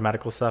regular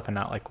medical stuff and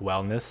not like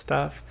wellness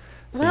stuff.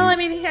 So Well, I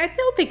mean, I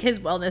don't think his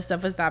wellness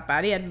stuff was that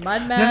bad. He had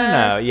mud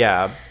mask. no,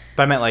 yeah.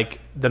 But I meant like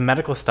the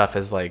medical stuff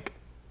is like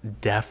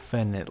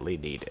definitely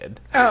needed.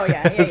 Oh,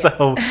 yeah.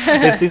 So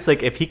it seems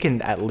like if he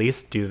can at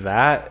least do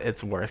that,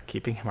 it's worth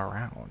keeping him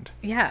around.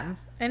 Yeah.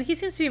 And he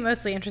seems to be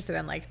mostly interested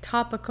in like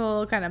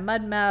topical kind of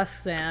mud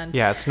masks and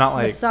Yeah, it's not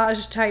like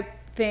massage type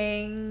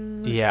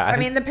things. Yeah, I I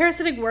mean, the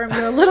parasitic worms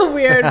are a little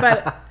weird,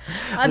 but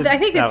I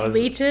think That it's was-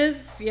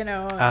 leeches, and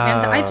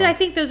I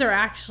think those are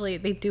actually,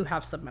 they do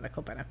have some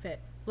medical benefit.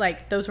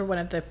 Like, those were one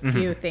of the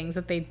few things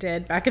that they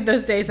did back in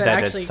those days that That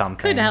did actually something.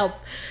 could help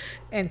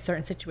in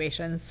certain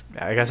situations.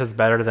 I guess it's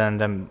better than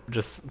them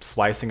just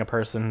slicing a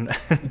person.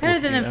 Better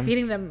than them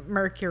feeding them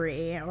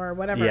mercury or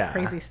whatever Yeah.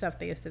 crazy stuff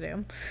they used to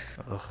do.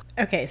 Ugh.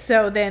 Okay,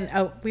 so then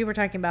we were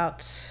talking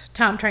about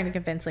Tom trying to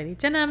convince Lady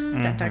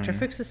Denham that Dr.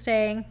 Fuchs is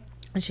staying,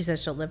 and she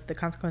says she'll live with the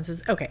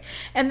consequences. Okay,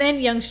 and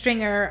then young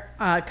Stringer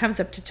comes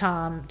up to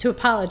Tom to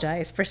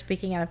apologize for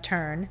speaking out of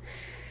turn.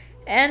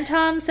 And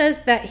Tom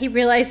says that he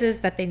realizes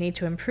that they need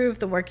to improve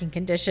the working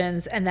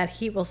conditions and that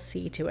he will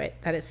see to it,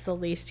 that it's the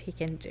least he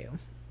can do.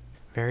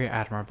 Very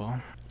admirable.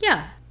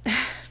 Yeah.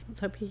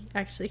 Let's hope he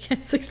actually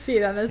can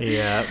succeed on this.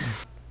 Yeah.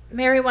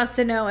 Mary wants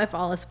to know if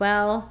all is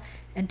well,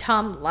 and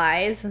Tom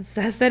lies and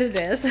says that it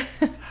is.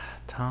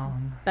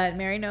 Tom. But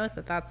Mary knows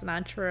that that's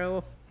not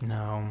true.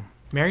 No.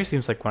 Mary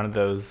seems like one of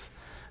those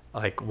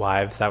like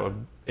wives that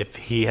would, if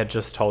he had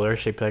just told her,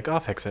 she'd be like, I'll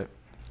fix it.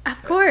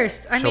 Of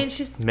course. I mean,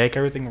 She'll she's... make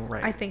everything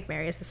right. I think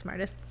Mary is the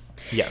smartest.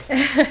 Yes.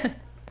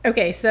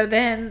 Okay, so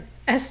then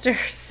Esther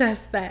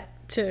says that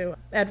to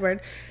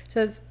Edward.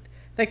 Says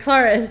that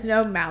Clara is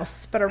no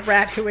mouse, but a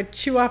rat who would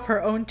chew off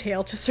her own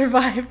tail to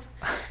survive.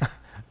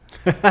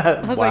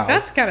 I was like,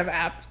 that's kind of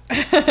apt.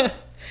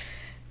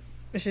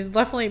 She's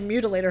definitely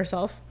mutilated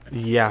herself.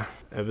 Yeah.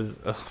 It was.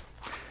 Ugh.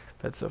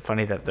 That's so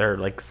funny that they're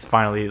like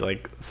finally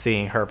like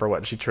seeing her for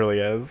what she truly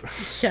is.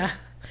 Yeah.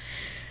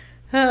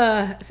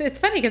 So it's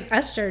funny because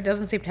Esther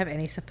doesn't seem to have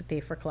any sympathy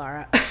for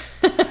Clara.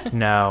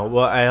 No.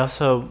 Well, I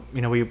also,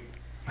 we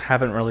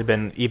haven't really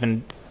been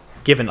even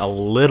given a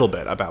little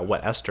bit about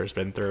what Esther's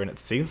been through, and it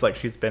seems like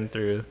she's been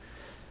through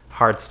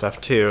hard stuff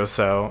too.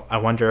 So I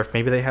wonder if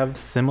maybe they have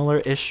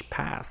similar-ish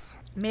paths.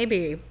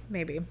 Maybe.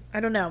 I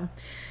don't know.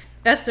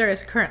 Esther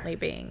is currently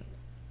being,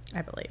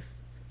 I believe,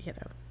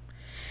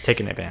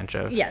 taken advantage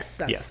of. Yes,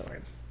 that's yes. the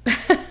word.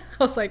 I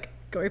was like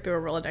going through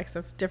a Rolodex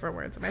of different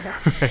words in my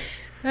head.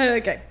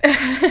 Okay.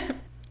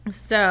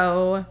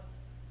 So,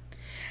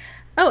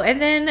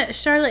 and then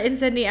Charlotte and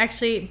Sydney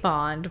actually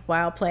bond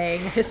while playing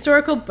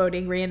historical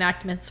boating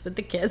reenactments with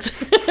the kids.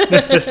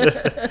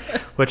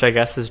 Which I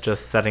guess is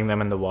just setting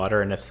them in the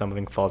water, and if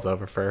something falls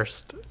over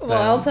first.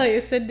 Well, I'll tell you,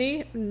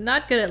 Sydney,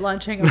 not good at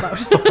launching a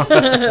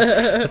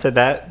boat. So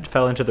that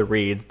fell into the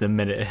reeds the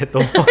minute it hit the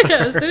water.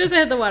 As soon as it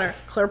hit the water,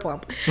 clear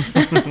plump.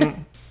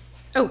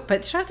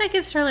 But that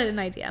gives Charlotte an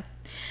idea.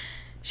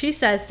 She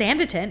says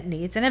Sanditon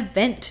needs an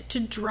event to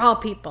draw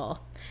people.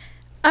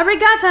 A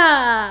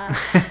regatta!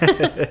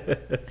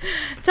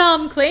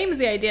 Tom claims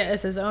the idea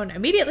as his own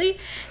immediately.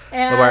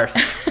 And, the worst.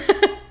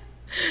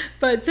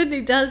 But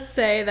Sydney does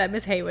say that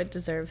Miss Haywood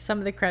deserves some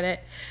of the credit.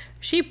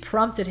 She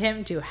prompted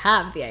him to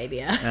have the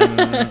idea.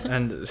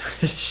 and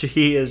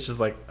she is just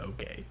like,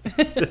 okay.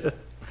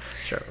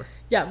 Sure.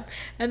 Yeah.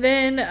 And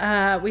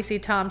then we see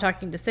Tom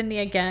talking to Sydney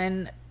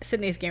again.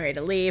 Sydney's getting ready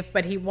to leave,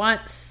 but he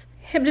wants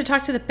him to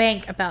talk to the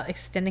bank about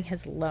extending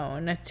his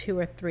loan, £2,000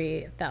 or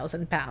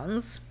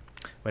 £3,000.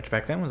 Which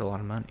back then was a lot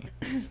of money.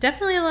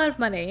 Definitely a lot of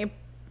money.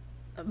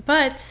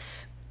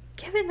 But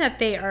given that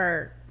they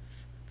are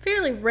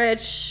fairly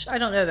rich, I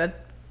don't know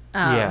that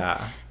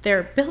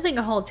they're building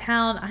a whole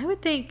town. I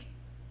would think,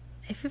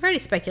 if you've already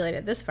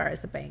speculated this far as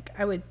the bank,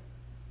 I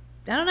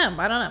don't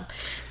know.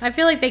 I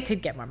feel like they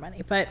could get more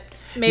money, but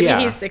maybe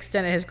he's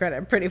extended his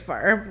credit pretty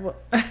far.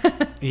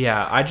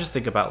 Yeah, I just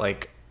think about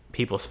like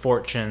people's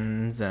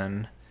fortunes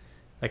and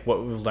like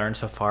what we've learned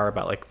so far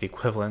about like the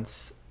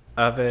equivalence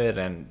of it,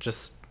 and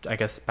just I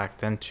guess back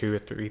then £2,000 or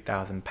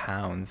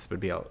 £3,000 would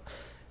be I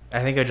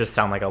think it just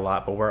sound like a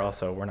lot, but we're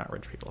not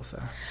rich people, so.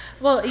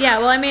 Well, yeah.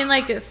 Well, I mean,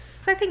 like I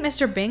think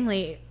Mr.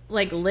 Bingley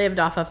like lived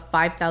off of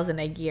 $5,000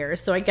 a year,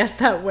 so I guess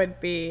that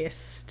would be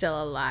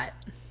still a lot.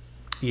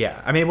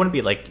 Yeah, I mean, it wouldn't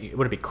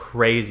be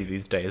crazy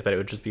these days, but it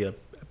would just be a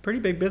pretty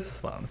big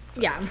business loan.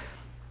 So.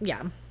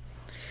 Yeah.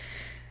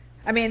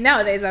 I mean,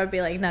 nowadays that would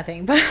be like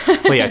nothing, but.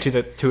 Well, yeah,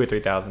 $2,000 or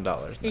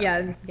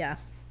 $3,000. Yeah.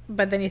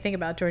 But then you think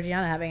about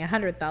Georgiana having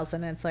 $100,000,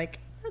 and it's like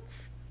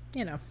that's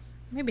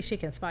maybe she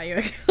can spot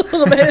you a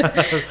little bit.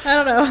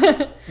 I don't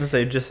know. I'd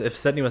say just if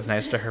Sydney was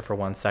nice to her for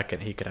 1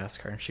 second, he could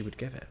ask her, and she would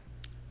give it.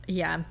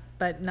 Yeah,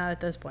 but not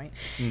at this point.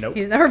 Nope.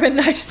 He's never been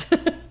nice.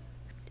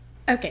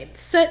 Okay,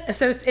 so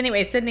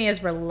anyway, Sydney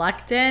is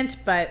reluctant,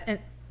 but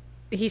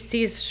he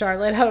sees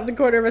Charlotte out of the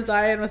corner of his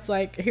eye and was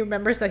like, he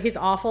remembers that he's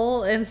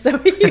awful, and so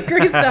he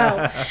agrees to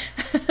help.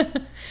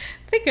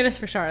 Thank goodness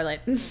for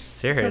Charlotte.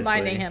 Seriously.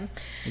 Reminding him.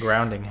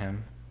 Grounding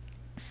him.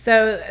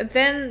 So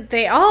then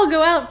they all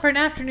go out for an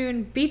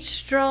afternoon beach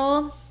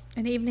stroll,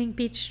 an evening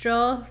beach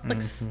stroll.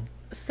 Looks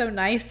so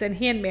nice, and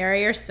he and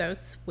Mary are so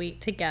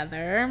sweet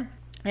together.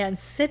 And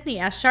Sydney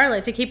asks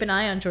Charlotte to keep an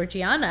eye on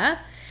Georgiana.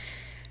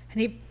 And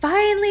he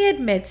finally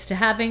admits to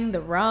having the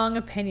wrong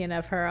opinion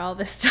of her all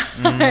this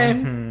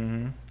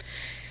time.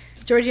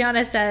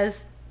 Georgiana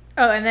says,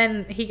 and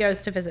then he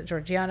goes to visit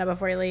Georgiana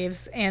before he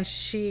leaves. And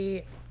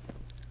she,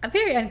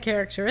 very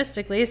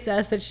uncharacteristically,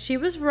 says that she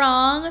was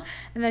wrong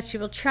and that she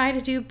will try to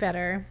do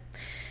better.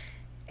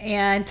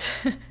 And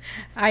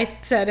I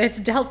said, it's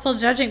doubtful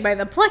judging by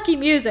the plucky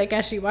music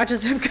as she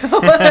watches him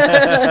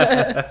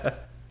go.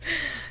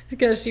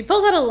 Because she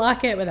pulls out a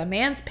locket with a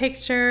man's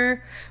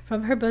picture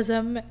from her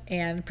bosom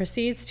and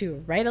proceeds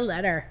to write a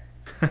letter.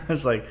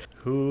 It's like,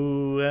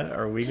 who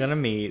are we going to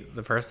meet?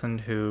 The person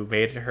who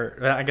made her,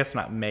 I guess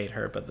not made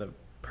her, but the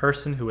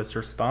person who was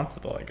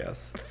responsible, I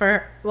guess.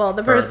 For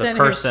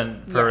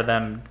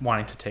them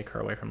wanting to take her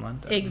away from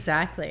London.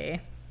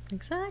 Exactly.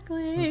 I'm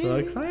so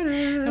excited.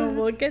 And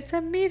we'll get to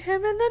meet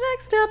him in the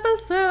next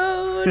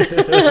episode.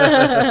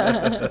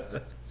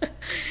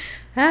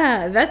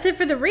 That's it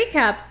for the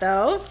recap,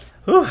 though.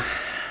 Whew.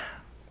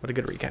 What a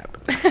good recap.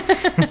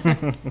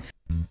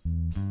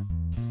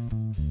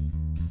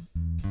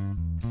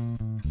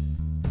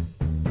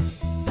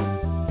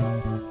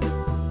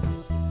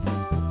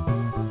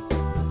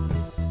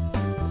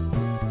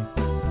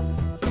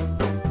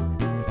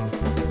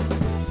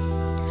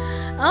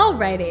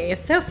 Alrighty,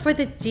 so for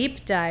the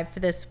deep dive for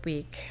this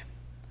week,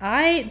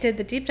 I did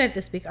the deep dive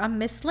this week on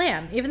Miss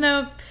Lamb, even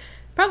though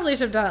probably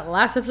should have done it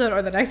last episode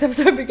or the next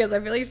episode because I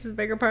feel like she's a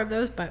bigger part of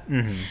those, but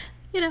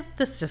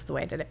this is just the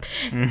way I did it.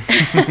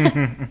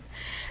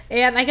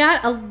 And I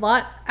got a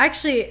lot,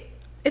 actually,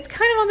 it's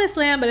kind of on Miss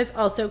Lamb, but it's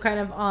also kind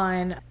of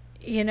on,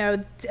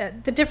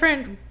 the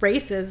different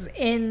races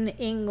in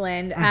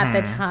England at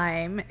the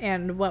time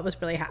and what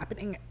was really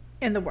happening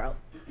in the world.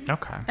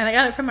 Okay. And I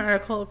got it from an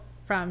article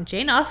from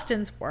Jane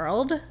Austen's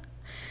World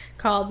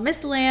called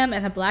Miss Lamb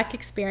and the Black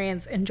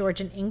Experience in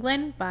Georgian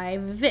England by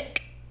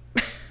Vic.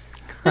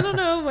 I don't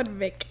know what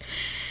Vic.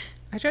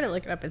 I tried to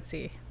look it up and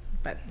see,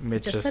 but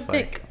it just said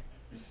like Vic.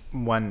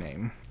 One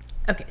name.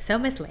 Okay, so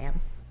Miss Lamb.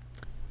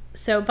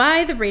 So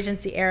by the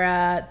Regency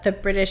era, the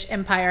British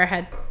Empire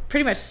had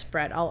pretty much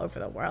spread all over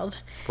the world.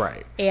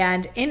 Right.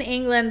 And in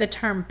England, the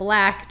term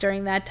black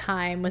during that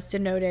time was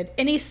denoted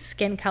any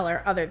skin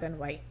color other than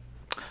white.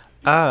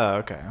 Oh,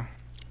 okay.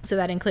 So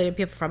that included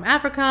people from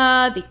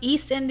Africa, the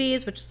East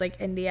Indies, which is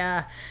like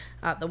India,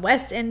 the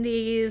West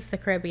Indies, the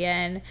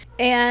Caribbean.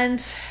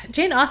 And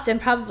Jane Austen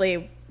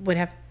probably would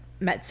have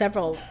met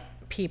several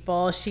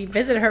people. She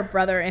visited her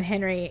brother in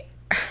Henry.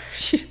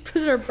 She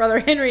visited her brother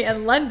Henry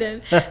in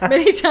London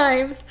many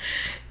times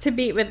to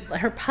meet with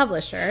her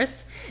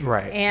publishers.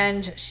 Right.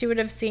 And she would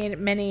have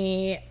seen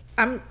many.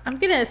 I'm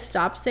gonna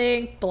stop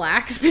saying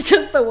blacks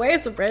because the way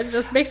it's written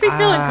just makes me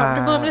feel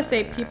uncomfortable. I'm gonna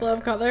say people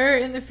of color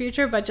in the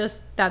future, but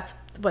just that's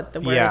what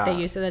the word they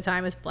used at the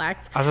time is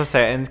blacks. I was gonna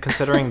say, and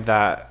considering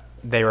that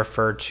they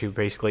referred to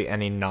basically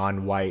any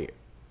non-white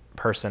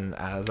person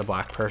as a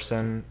black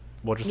person,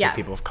 we'll just say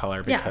people of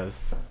color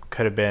because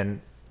could have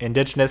been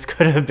indigenous,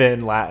 could have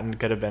been Latin,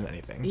 could have been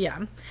anything.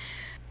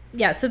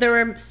 Yeah, so there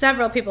were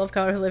several people of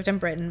color who lived in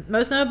Britain,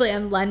 most notably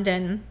in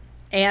London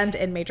and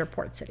in major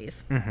port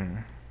cities. Mm-hmm.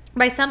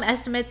 By some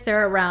estimates,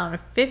 there are around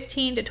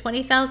 15 to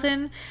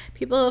 20,000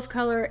 people of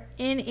color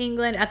in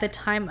England at the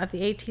time of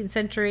the 18th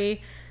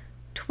century,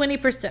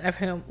 20% of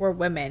whom were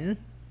women,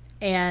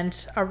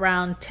 and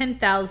around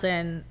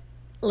 10,000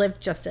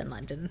 lived just in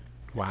London.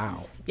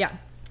 Wow. Yeah.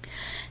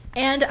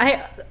 And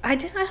I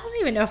don't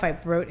even know if I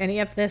wrote any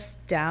of this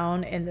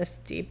down in this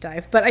deep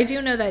dive, but I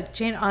do know that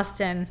Jane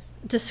Austen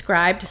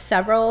described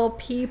several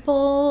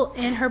people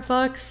in her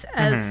books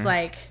as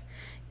like,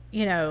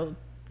 you know,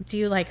 do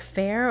you like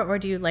fair or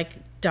do you like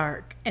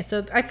dark? And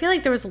so I feel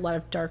like there was a lot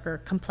of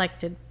darker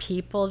complected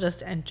people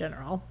just in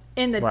general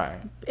in the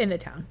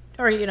town,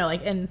 or, you know,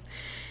 like in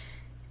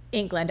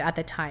England at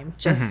the time.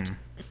 Just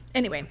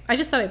anyway, I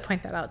just thought I'd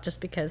point that out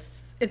just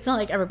because it's not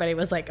like everybody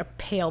was like a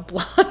pale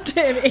blonde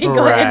in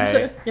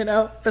England, you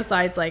know,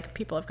 besides like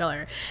people of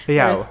color.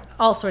 Yeah. There's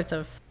all sorts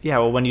of. Yeah.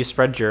 Well, when you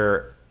spread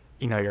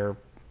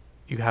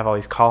you have all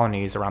these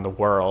colonies around the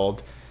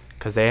world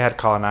because they had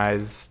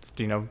colonized,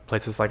 you know,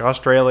 places like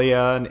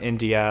Australia and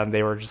India, and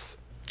they were just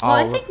Well,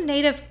 I think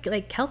native,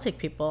 like Celtic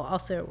people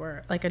also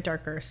were like a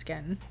darker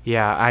skin.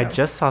 Yeah, so. I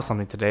just saw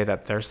something today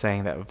that they're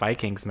saying that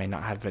Vikings may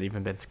not have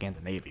even been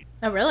Scandinavian.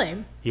 Oh,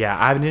 really? Yeah,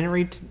 I didn't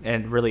read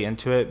really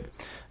into it,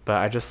 but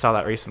I just saw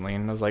that recently,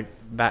 and I was like,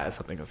 that is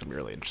something that's going to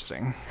be really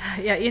interesting.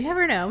 Yeah, you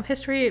never know.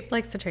 History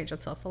likes to change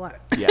itself a lot.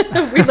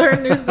 Yeah. We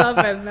learn new stuff,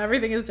 and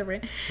everything is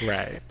different.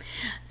 Right.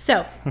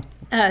 So,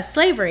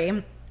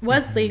 slavery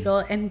was legal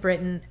in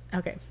Britain.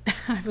 Okay,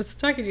 I was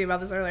talking to you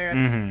about this earlier.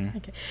 Mm-hmm.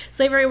 Okay,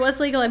 slavery was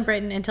legal in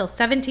Britain until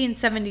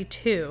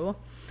 1772.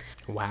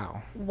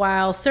 Wow.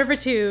 While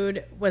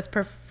servitude was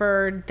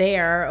preferred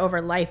there over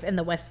life in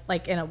the West,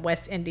 like in a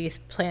West Indies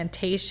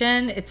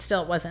plantation, it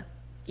still wasn't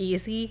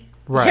easy.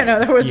 Right. You know,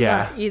 there was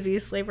not easy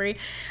slavery.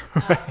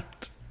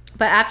 Right.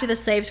 But after the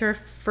slaves were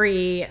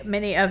free,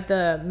 many of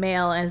the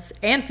male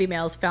and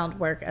females found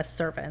work as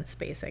servants,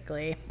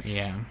 basically.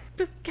 Yeah.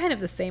 Kind of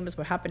the same as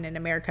what happened in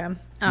America.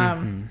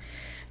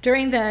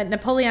 During the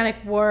Napoleonic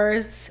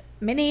Wars,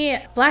 many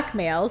black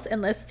males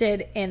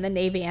enlisted in the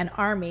Navy and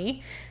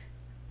Army.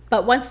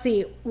 But once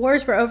the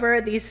wars were over,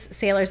 these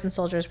sailors and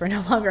soldiers were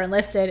no longer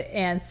enlisted,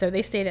 and so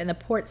they stayed in the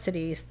port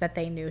cities that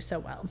they knew so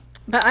well.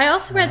 But I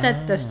also read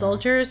that the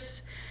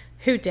soldiers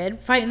who did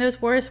fight in those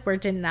wars were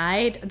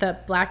denied, the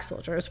black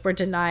soldiers were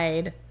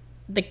denied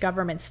the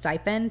government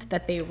stipend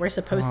that they were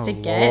supposed to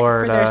get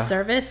for their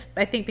service.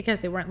 I think because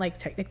they weren't like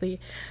technically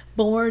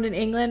born in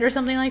England or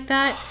something like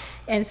that.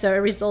 And so it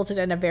resulted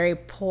in a very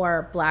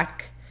poor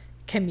black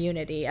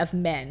community of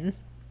men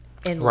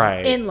in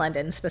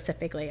London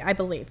specifically, I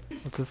believe.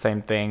 It's the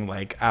same thing,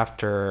 like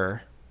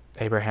after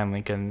Abraham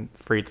Lincoln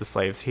freed the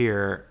slaves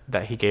here,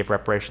 that he gave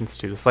reparations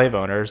to the slave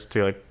owners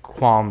to like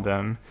calm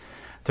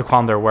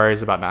their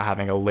worries about not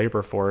having a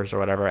labor force or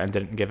whatever, and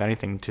didn't give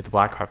anything to the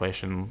black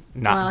population,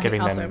 giving them. He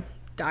also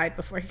died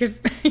before he could,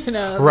 you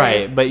know.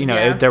 Right, but you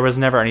know, there was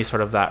never any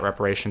sort of that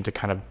reparation to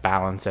kind of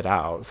balance it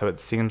out. So it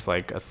seems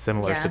like a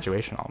similar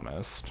situation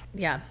almost.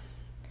 Yeah.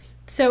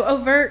 So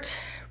overt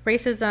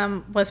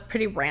racism was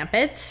pretty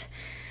rampant.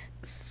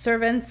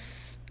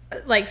 Servants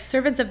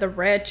of the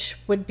rich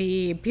would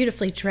be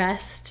beautifully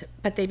dressed,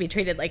 but they'd be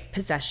treated like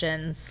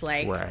possessions,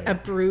 like a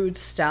brood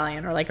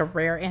stallion or like a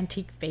rare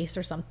antique vase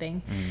or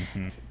something.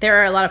 Mm-hmm.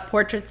 There are a lot of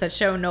portraits that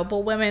show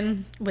noble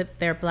women with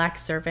their black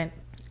servant,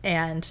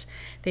 and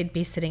they'd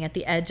be sitting at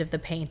the edge of the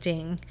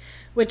painting,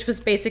 which was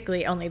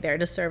basically only there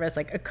to serve as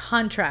like a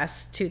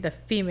contrast to the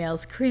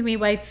female's creamy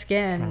white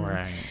skin.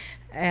 Right.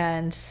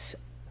 And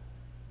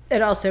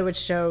it also would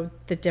show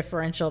the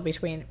differential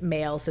between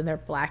males and their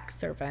black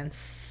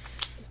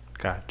servants.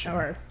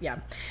 Gotcha.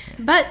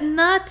 But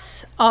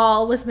not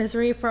all was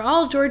misery for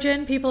all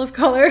Georgian people of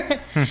color.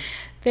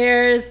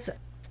 There's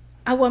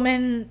a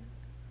woman,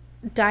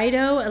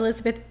 Dido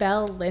Elizabeth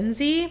Bell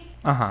Lindsay,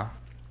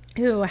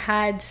 who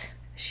had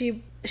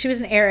she was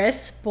an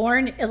heiress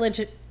born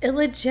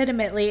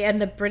illegitimately in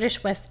the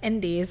British West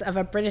Indies of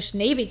a British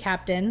Navy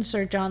captain,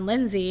 Sir John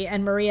Lindsay,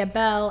 and Maria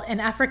Bell, an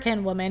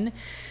African woman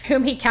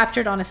whom he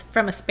captured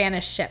from a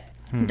Spanish ship.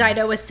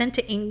 Dido was sent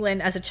to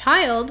England as a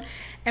child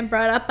and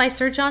brought up by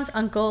Sir John's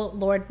uncle,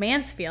 Lord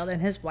Mansfield,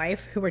 and his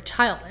wife, who were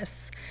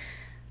childless.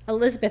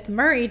 Elizabeth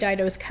Murray,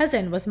 Dido's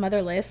cousin, was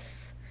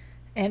motherless,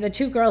 and the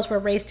two girls were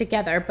raised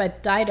together,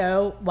 but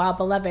Dido, while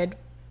beloved,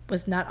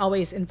 was not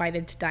always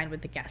invited to dine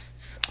with the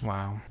guests.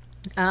 Wow.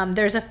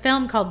 There's a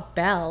film called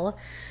Belle,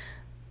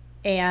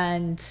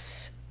 and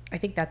I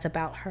think that's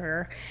about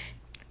her.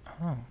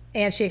 Oh.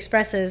 And she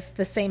expresses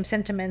the same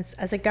sentiments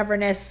as a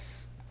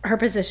governess. Her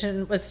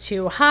position was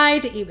too high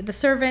to eat with the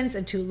servants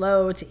and too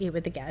low to eat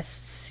with the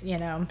guests. You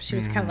know, she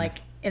was kind of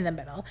like in the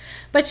middle.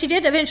 But she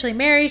did eventually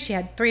marry. She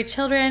had 3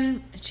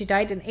 children. She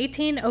died in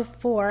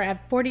 1804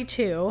 at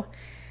 42.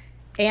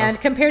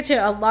 And compared to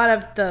a lot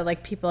of the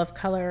like people of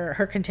color,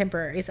 her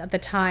contemporaries at the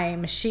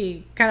time,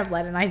 she kind of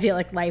led an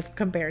idyllic life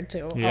compared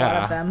to a lot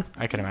of them.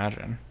 I can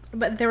imagine.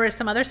 But there were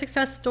some other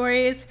success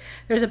stories.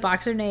 There's a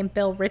boxer named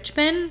Bill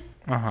Richmond.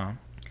 Uh-huh.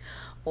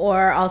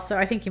 Or also,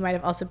 I think he might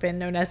have also been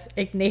known as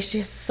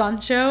Ignatius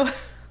Sancho.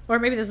 Or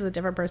maybe this is a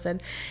different person.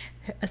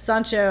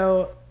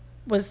 Sancho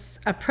was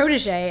a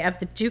protege of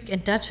the Duke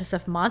and Duchess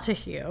of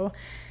Montague.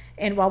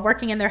 And while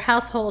working in their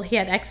household, he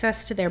had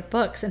access to their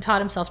books and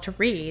taught himself to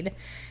read.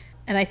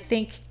 And I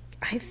think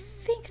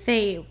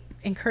they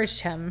encouraged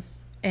him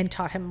and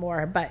taught him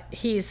more. But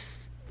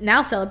he's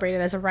now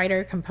celebrated as a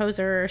writer,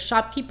 composer,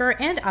 shopkeeper,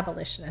 and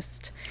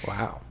abolitionist.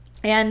 Wow.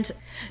 And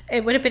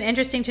it would have been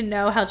interesting to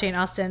know how Jane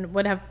Austen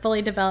would have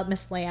fully developed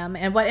Miss Lamb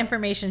and what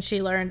information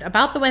she learned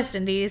about the West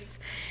Indies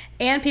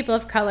and people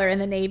of color in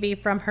the Navy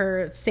from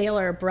her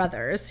sailor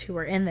brothers who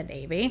were in the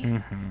Navy.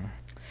 Mm-hmm.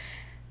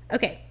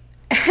 Okay.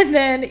 And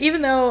then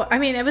even though, I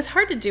mean, it was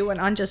hard to do one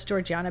on just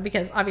Georgiana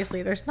because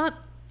obviously there's not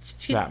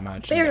she's that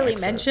much barely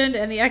mentioned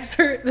in the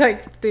excerpt.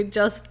 Like they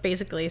just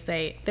basically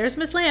say, there's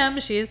Miss Lamb.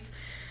 She's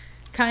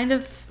kind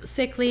of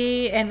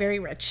sickly and very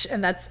rich,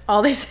 and that's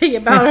all they say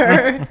about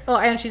her. Oh,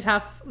 and she's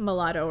half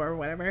mulatto or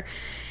whatever.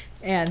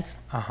 And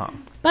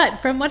but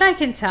from what I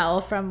can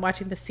tell from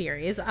watching the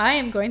series, I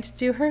am going to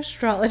do her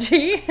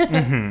astrology.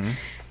 And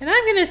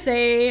I'm going to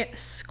say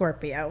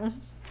Scorpio.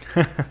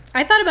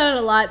 I thought about it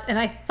a lot, and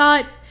I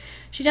thought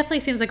she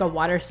definitely seems like a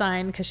water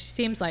sign because she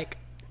seems like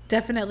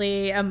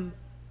definitely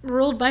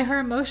ruled by her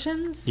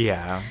emotions.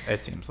 Yeah,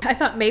 it seems like. I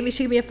thought maybe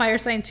she could be a fire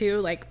sign too,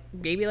 like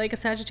maybe like a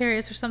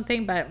Sagittarius or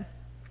something, but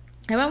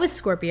I went with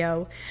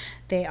Scorpio.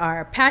 They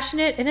are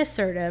passionate and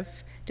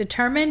assertive,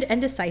 determined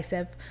and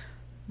decisive.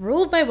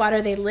 Ruled by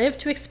water, they live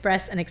to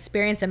express and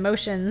experience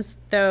emotions,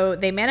 though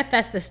they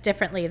manifest this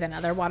differently than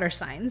other water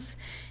signs.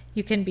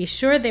 You can be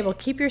sure they will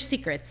keep your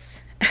secrets.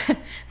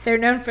 They're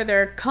known for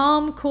their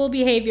calm, cool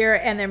behavior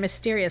and their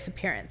mysterious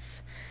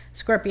appearance.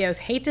 Scorpios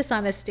hate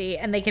dishonesty,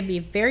 and they can be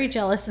very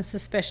jealous and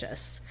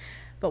suspicious.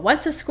 But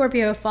once a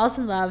Scorpio falls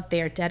in love,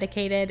 they are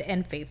dedicated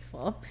and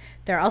faithful.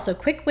 They're also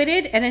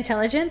quick-witted and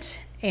intelligent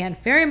and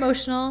very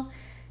emotional.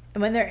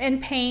 And when they're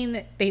in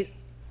pain,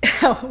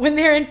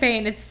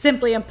 it's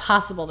simply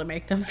impossible to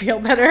make them feel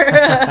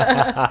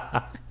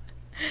better.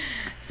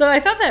 So I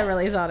thought that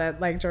really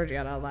sounded like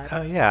Georgiana a lot.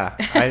 Oh, yeah.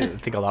 I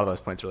think a lot of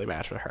those points really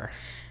match with her.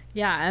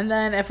 Yeah, and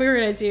then if we were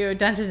going to do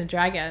Dungeons and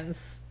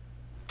Dragons,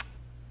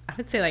 I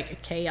would say like a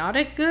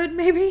chaotic good,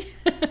 maybe?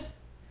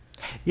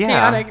 Yeah.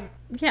 Chaotic,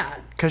 yeah.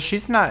 Because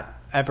she's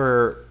not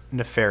ever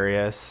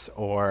nefarious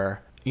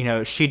or, you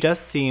know, she does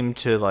seem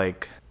to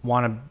like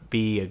want to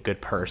be a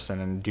good person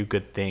and do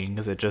good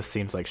things. It just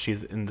seems like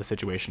she's in the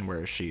situation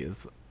where she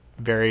is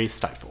very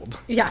stifled.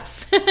 Yeah.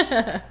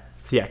 So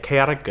yeah,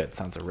 chaotic good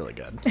sounds really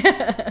good.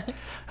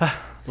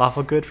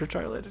 Lawful good for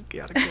Charlotte and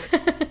chaotic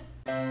good.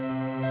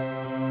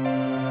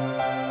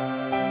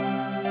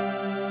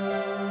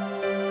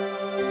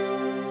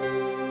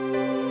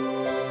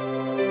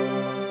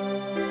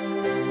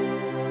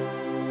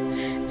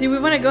 Do we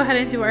want to go ahead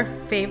and do our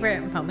favorite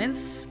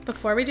moments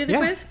before we do the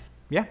quiz?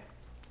 Yeah.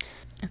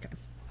 Okay.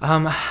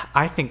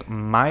 I think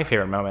my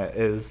favorite moment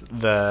is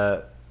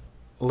the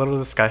little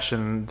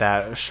discussion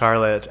that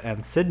Charlotte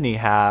and Sydney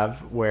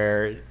have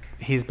where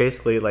he's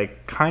basically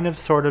like kind of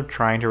sort of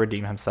trying to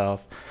redeem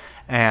himself,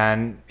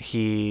 and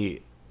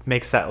he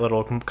makes that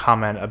little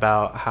comment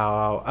about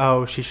how,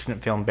 oh, she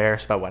shouldn't feel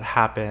embarrassed about what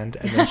happened,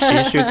 and then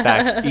she shoots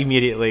back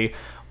immediately,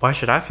 why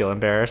should I feel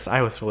embarrassed?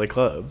 I was fully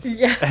clothed.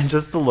 Yeah. And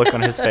just the look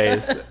on his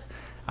face,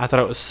 I thought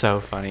it was so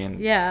funny,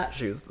 and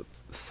she was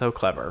so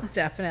clever.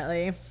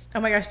 Definitely.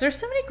 Oh my gosh, there's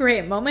so many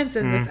great moments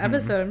in this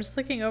episode. I'm just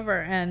looking over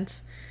and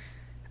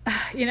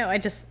you know,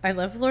 I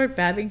love Lord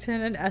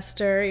Babington and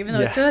Esther, even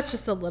though it's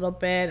just a little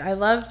bit. I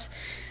loved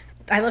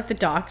the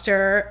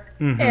doctor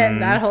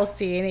and that whole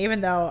scene, even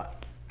though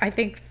I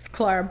think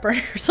Clara burned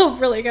herself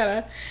really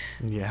gonna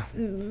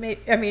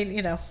I mean,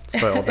 you know,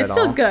 it's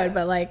still good,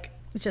 but like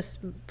just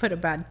put a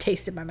bad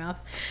taste in my mouth.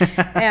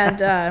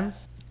 And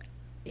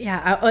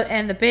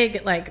and the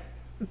big like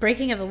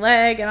breaking of the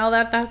leg and all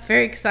that was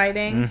very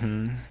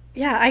exciting.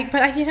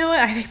 But you know what,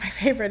 I think my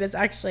favorite is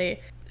actually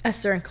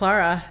Esther and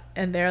Clara,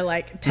 and they're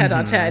like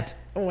tete-a-tete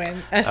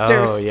when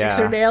Esther sticks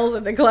her nails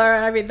into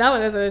Clara. I mean, that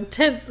one is an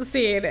intense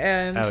scene,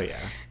 and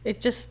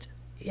it just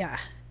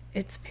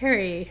it's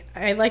very,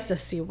 I like to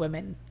see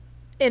women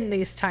in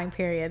this time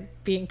period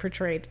being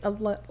portrayed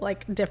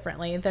like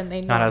differently than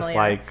they Not normally as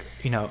are. like,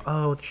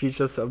 oh, she's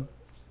just a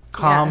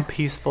calm, Yeah.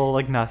 peaceful,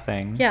 like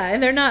nothing. Yeah,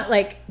 and they're not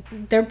like,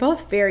 they're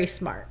both very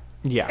smart.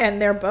 Yeah.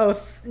 And they're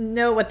both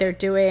know what they're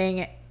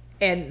doing,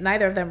 and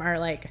neither of them are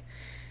like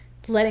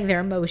letting their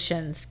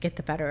emotions get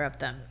the better of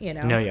them,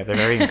 No, yeah, they're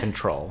very in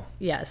control.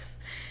 Yes.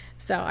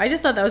 So I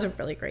just thought that was a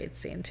really great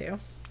scene too.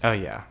 Oh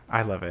yeah,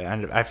 I love it,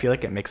 and I feel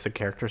like it makes the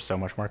characters so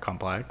much more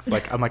complex.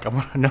 Like I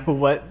want to know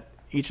what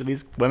each of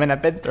these women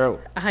have been through.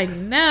 I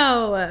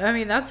know. I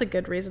mean, that's a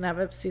good reason to have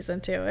a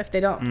season 2 if they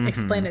don't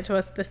explain it to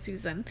us this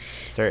season.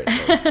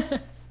 Seriously.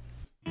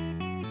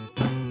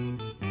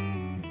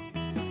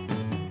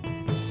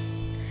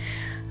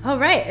 All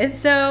right. And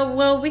so,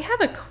 well, we have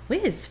a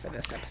quiz for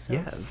this episode.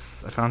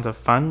 Yes, I found a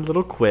fun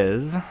little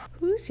quiz.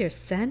 Who's your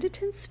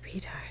Sanditon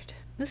sweetheart?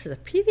 This is a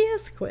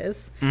PBS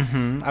quiz.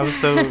 I was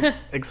so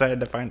excited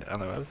to find it on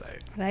the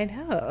website. I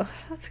know.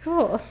 That's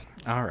cool.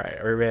 All right,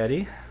 are we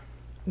ready?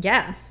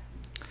 Yeah.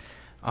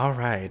 All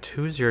right,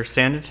 who's your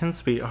Sanditon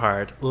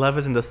sweetheart? Love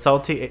is in the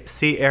salty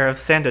sea air of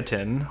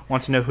Sanditon.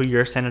 Want to know who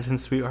your Sanditon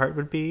sweetheart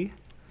would be?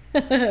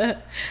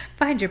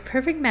 Find your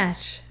perfect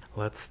match.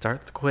 Let's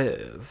start the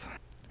quiz.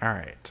 All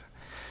right.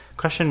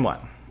 Question 1.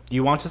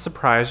 You want to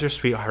surprise your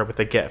sweetheart with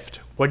a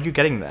gift. What are you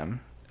getting them?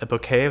 A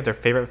bouquet of their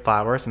favorite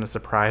flowers and a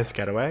surprise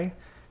getaway?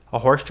 A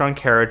horse-drawn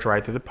carriage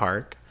ride through the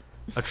park?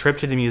 A trip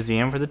to the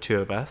museum for the two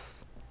of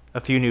us? A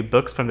few new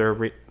books from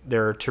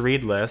their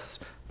to-read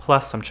list,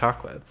 plus some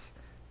chocolates?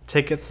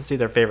 Tickets to see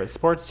their favorite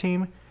sports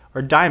team?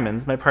 Or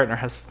diamonds, my partner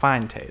has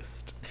fine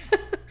taste?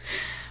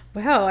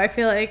 Wow, I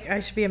feel like I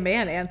should be a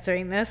man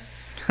answering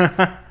this.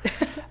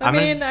 I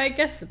mean, I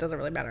guess it doesn't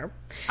really matter.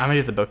 I'm going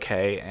to do the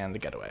bouquet and the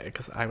getaway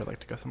because I would like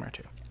to go somewhere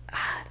too.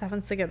 That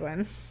one's a good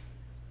one.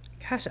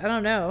 Gosh, I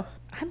don't know.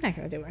 I'm not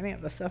going to do any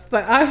of this stuff,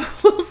 but I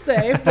will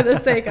say, for the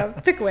sake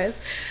of the quiz,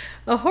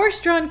 a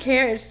horse-drawn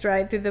carriage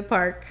ride through the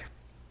park.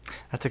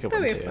 That's a good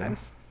That'd one be too. fun.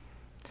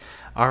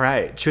 All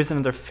right, choose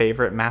another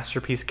favorite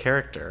masterpiece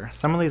character.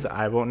 Some of these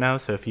I won't know,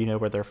 so if you know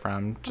where they're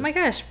from, just... Oh my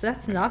gosh, but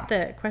that's not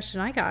the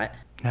question I got.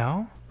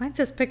 No? Mine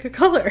says pick a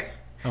color.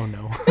 Oh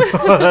no.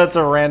 That's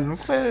a random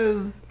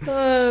quiz.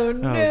 Oh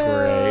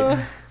no.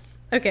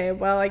 great. Okay,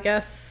 well, I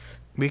guess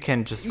We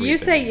can just read you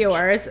them say each.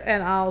 yours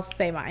and I'll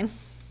say mine.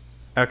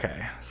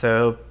 Okay,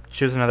 so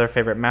choose another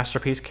favorite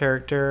masterpiece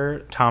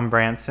character. Tom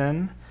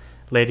Branson,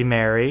 Lady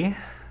Mary.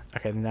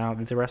 Okay, now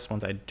the rest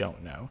ones I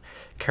don't know.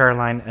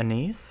 Caroline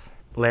Anise,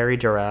 Larry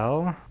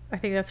Durrell. I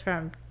think that's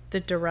from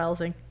the Durrells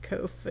and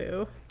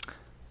Kofu.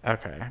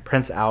 Okay,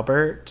 Prince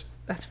Albert.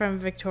 That's from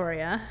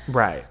Victoria.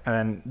 Right, and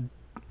then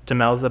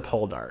Demelza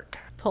Poldark.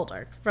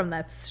 Poldark, from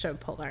that show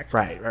Poldark.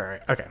 Right.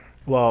 Okay.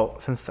 Well,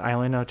 since I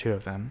only know 2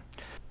 of them,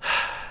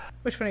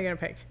 Which one are you going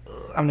to pick?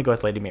 I'm going to go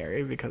with Lady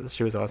Mary because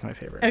she was always my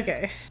favorite.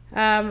 Okay.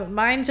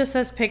 Mine just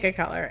says pick a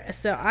color.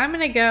 So I'm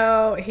going to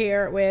go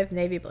here with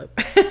navy blue.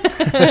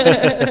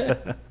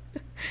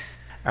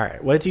 All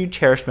right. What do you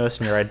cherish most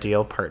in your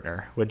ideal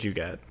partner? What'd you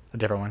get? A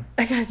different one?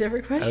 I got a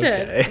different question.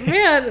 Okay.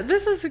 Man,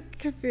 this is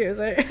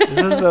confusing.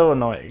 This is so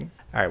annoying.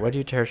 All right. What do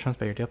you cherish most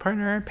about your ideal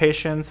partner?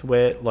 Patience,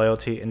 wit,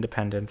 loyalty,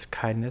 independence,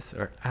 kindness,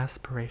 or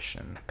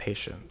aspiration?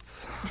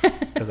 Patience.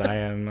 Because I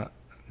am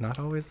not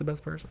always the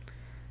best person.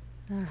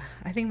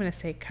 I think I'm going to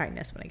say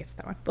kindness when I get to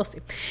that one. We'll see.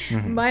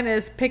 Mm-hmm. Mine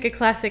is pick a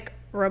classic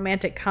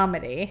romantic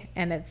comedy.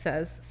 And it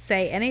says,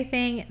 Say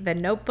Anything, The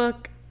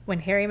Notebook, When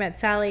Harry Met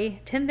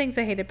Sally, 10 Things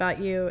I Hate About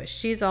You,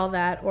 She's All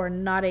That, or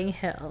Notting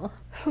Hill.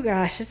 Oh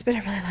gosh, it's been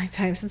a really long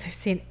time since I've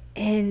seen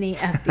any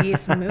of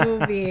these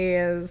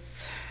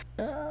movies.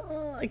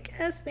 I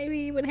guess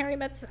maybe When Harry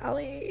Met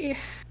Sally.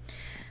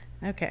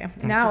 Okay,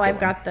 now I've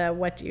got the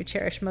what do you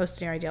cherish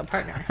most in your ideal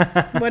partner.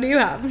 What do you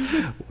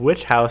have?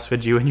 Which house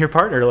would you and your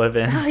partner live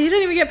in? Oh, you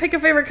didn't even get pick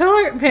a favorite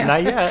color? Man.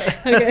 Not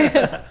yet.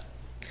 Okay.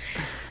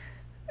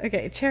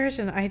 Okay, cherish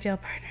an ideal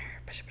partner.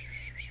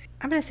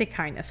 I'm going to say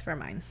kindness for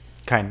mine.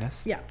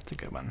 Kindness. Yeah. That's a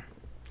good one.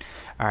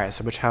 All right.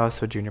 So which house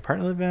would you and your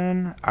partner live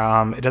in?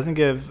 It doesn't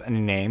give any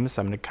names,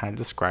 so I'm going to kind of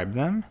describe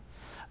them.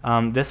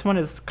 This one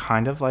is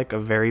kind of like a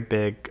very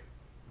big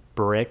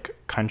brick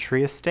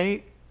country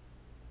estate.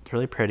 It's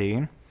really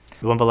pretty.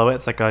 The one below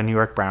it's like a New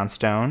York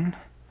brownstone.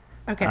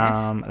 Okay.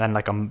 And then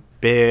like a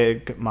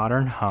big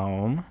modern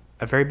home.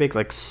 A very big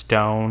like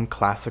stone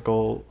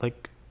classical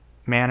like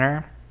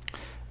manor.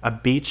 A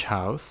beach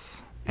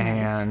house. Nice.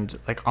 And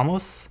like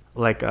almost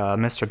like a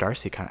Mr.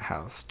 Darcy kind of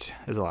house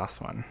is the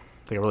last one.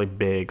 Like a really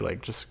big,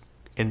 like just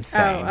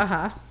insane,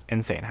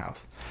 insane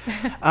house.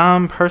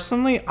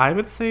 Personally, I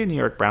would say New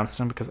York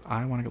brownstone because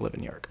I want to go live in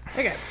New York.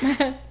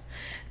 Okay.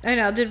 I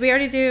know. Did we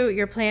already do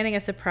you're planning a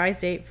surprise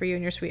date for you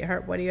and your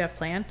sweetheart? What do you have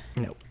planned?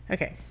 Nope.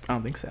 Okay. I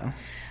don't think so.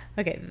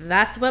 Okay,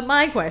 that's what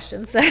my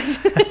question says.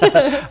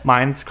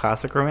 Mine's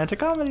classic romantic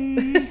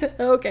comedy.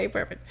 Okay,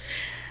 perfect.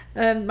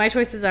 And my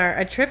choices are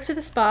a trip to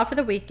the spa for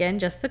the weekend,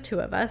 just the 2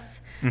 of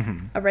us.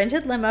 Mm-hmm. A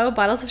rented limo,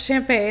 bottles of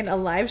champagne, a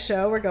live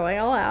show, we're going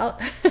all out.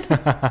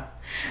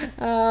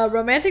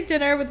 Romantic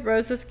dinner with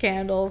Rose's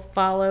candle,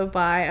 followed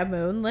by a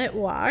moonlit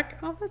walk.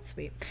 Oh, that's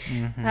sweet.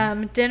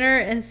 Dinner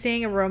and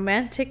seeing a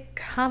romantic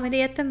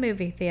comedy at the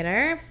movie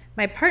theater.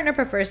 My partner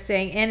prefers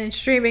staying in and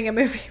streaming a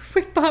movie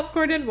with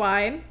popcorn and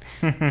wine.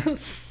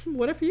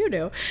 What if you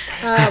do?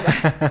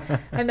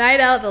 A night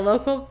out at the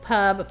local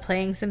pub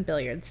playing some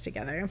billiards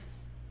together.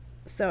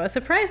 So a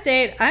surprise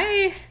date.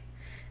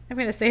 I'm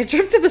going to say a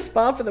trip to the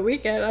spa for the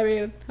weekend. I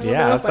mean, I don't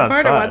know if my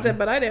partner wants it,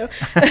 but I do.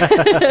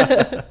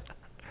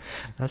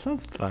 That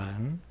sounds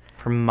fun.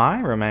 For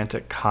my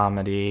romantic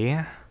comedy,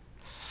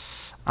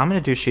 I'm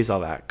going to do She's All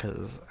That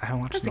because I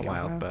haven't watched it in a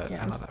while, but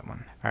I love that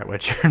one. All right,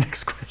 what's your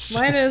next question?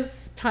 Mine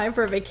is Time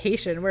for a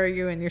Vacation. Where are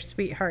you and your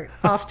sweetheart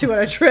off to on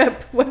a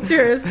trip? What's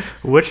yours?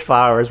 Which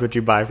flowers would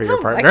you buy for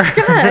your partner? Oh my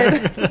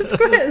God, this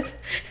quiz.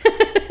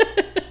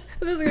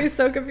 This is going to be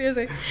so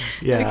confusing.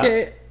 Yeah.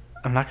 Okay.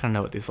 I'm not going to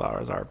know what these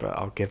flowers are, but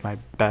I'll give my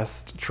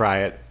best to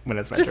try it when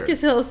it's my turn.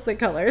 Just tell us the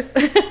colors.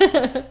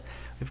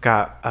 We've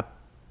got a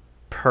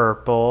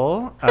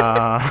purple.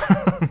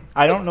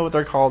 I don't know what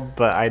they're called,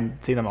 but I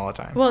see them all the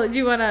time. Well, do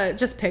you want to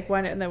just pick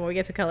one and then when we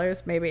get to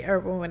colors, maybe, or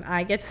when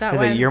I get to that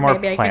one, you're more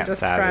maybe I can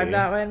describe savvy.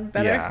 that one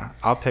better? Yeah,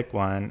 I'll pick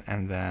one,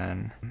 and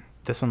then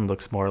this one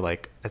looks more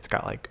like it's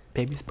got like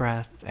baby's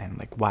breath and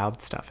like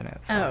wild stuff in it.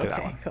 So I'll do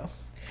that one. Cool.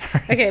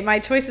 Okay, my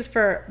choices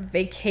for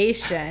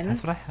vacation.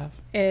 That's what I have.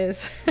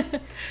 Is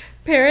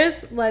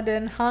Paris,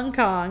 London, Hong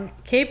Kong,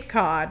 Cape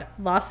Cod,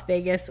 Las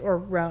Vegas, or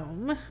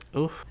Rome.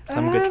 Oof,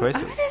 some good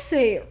choices. I'm gonna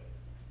say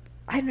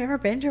I've never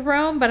been to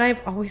Rome, but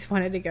I've always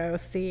wanted to go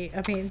see.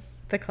 I mean,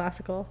 the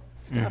classical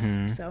stuff.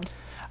 So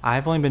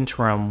I've only been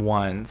to Rome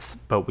once,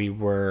 but it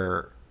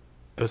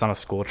was on a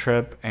school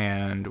trip,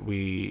 and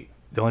the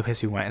only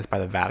place we went is by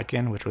the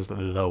Vatican, which was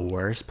the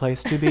worst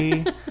place to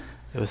be.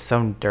 It was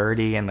so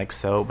dirty and like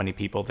so many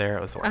people there.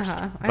 It was the worst.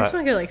 I just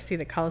want to go like see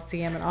the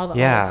Colosseum and all the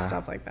old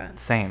stuff like that.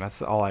 Same.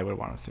 That's all I would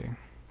want to see.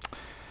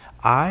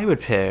 I would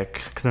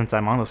pick, since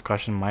I'm on this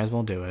question, might as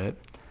well do it.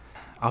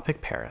 I'll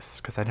pick Paris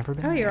because I've never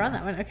been there. Oh, you're on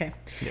that one. Okay.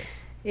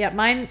 Yes. Yeah,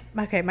 mine.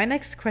 Okay, my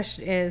next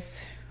question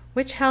is,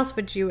 which house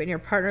would you and your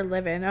partner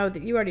live in? Oh,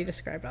 you already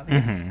described all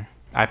these.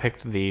 I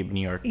picked the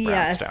New York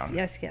brownstone.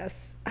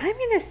 Yes. I'm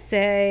going to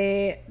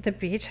say the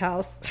beach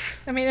house.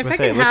 I mean, if I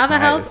say can it have the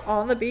looks house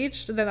on the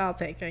beach, then I'll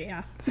take it,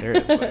 yeah.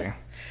 Seriously.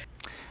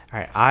 All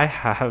right, I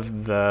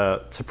have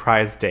the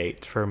surprise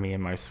date for me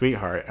and my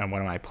sweetheart, and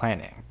what am I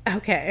planning?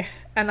 Okay,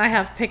 and I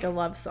have pick a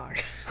love song.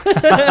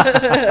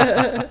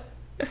 Well,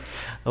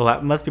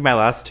 that must be my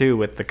last two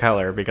with the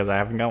color because I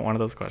haven't got one of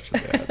those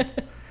questions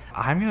yet.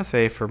 I'm going to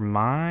say for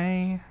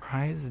my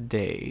surprise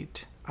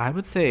date, I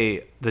would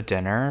say the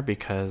dinner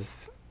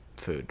because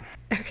food.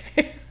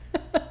 Okay.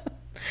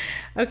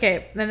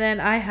 Okay, and then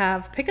I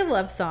have pick a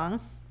love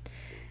song.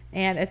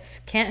 And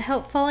it's Can't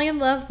Help Falling in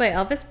Love by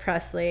Elvis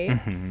Presley.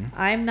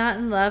 I'm Not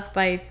in Love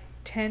by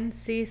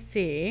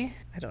 10cc.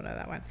 I don't know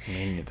that one.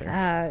 Me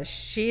neither.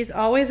 She's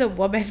Always a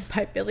Woman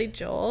by Billy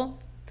Joel.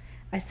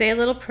 I Say a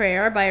Little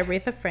Prayer by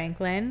Aretha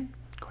Franklin.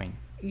 Queen.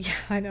 Yeah,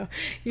 I know.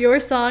 Your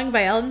Song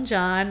by Elton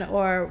John,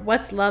 or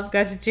What's Love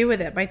Got to Do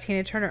with It by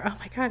Tina Turner. Oh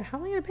my God, how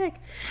am I going to pick?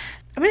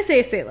 I'm going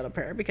to say a Little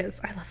Prayer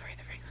because I love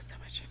Aretha Franklin so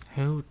much.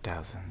 Who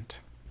doesn't?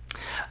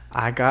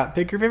 I got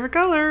pick your favorite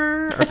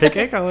color, or pick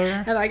a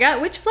color. And I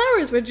got which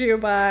flowers would you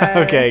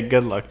buy? Okay,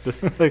 good luck.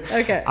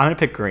 Okay. I'm going to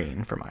pick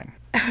green for mine.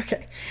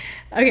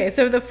 Okay,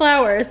 so the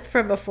flowers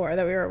from before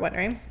that we were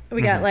wondering,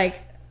 we got like,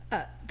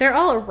 they're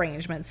all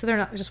arrangements, so they're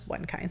not just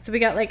one kind. So we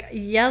got like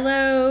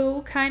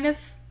yellow kind of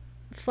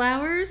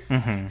flowers,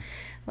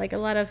 like a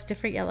lot of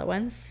different yellow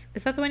ones.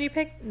 Is that the one you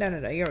picked?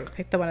 No, you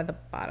picked the one at the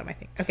bottom, I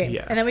think. Okay,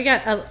 yeah. And then we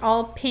got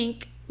all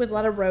pink with a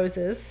lot of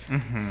roses.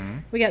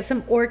 We got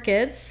some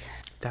orchids.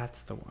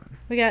 That's the one.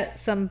 We got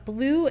some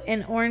blue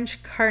and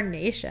orange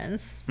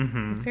carnations.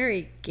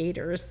 Very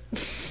gators.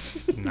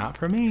 Not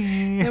for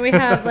me. Then we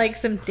have like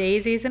some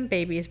daisies and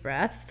baby's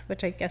breath,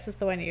 which I guess is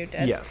the one you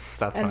did. Yes,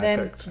 that's and one then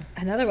I picked.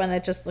 Another one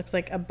that just looks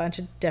like a bunch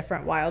of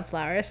different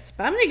wildflowers.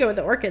 But I'm going to go with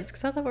the orchids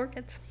because I love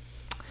orchids.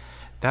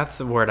 That's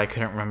a word I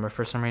couldn't remember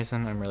for some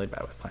reason. I'm really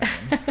bad with plant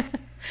names.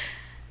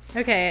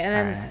 Okay, and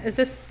then is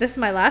this is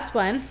my last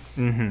one.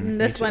 And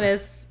this one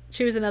is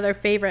choose another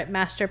favorite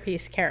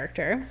masterpiece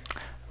character.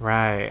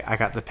 Right. I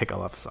got the pick a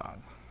love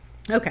song.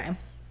 Okay.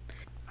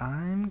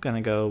 I'm going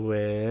to go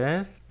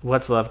with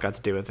What's Love Got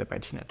to Do with It by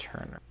Tina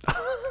Turner.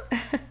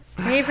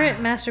 Favorite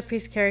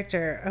masterpiece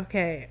character.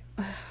 Okay.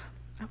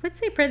 I would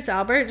say Prince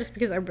Albert just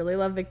because I really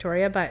love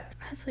Victoria, but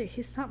honestly,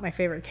 he's not my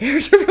favorite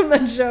character from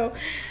that show.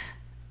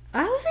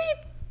 I'll say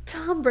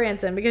Tom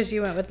Branson because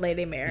you went with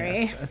Lady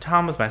Mary. Yes.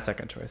 Tom was my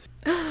second choice.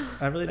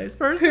 A really nice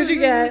person. Who'd you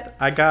get?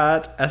 I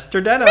got Esther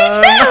Denham. Me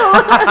too!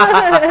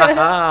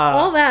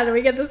 All that, and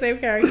we get the same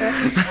character.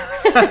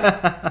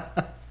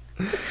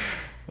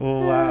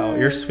 Wow,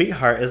 your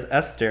sweetheart is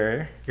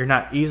Esther. You're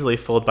not easily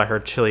fooled by her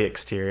chilly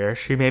exterior.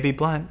 She may be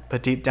blunt,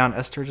 but deep down,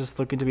 Esther is just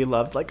looking to be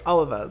loved like all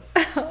of us.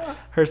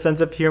 Her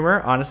sense of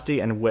humor, honesty,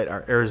 and wit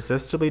are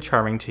irresistibly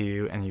charming to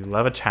you, and you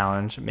love a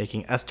challenge,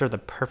 making Esther the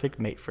perfect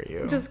mate for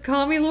you. Just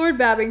call me Lord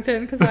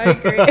Babington, because I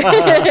agree.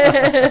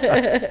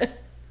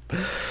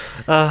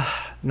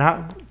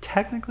 Not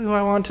technically who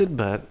I wanted,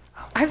 but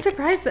I'm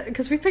surprised that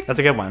because we picked that's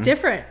a good one.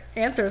 Different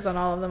answers on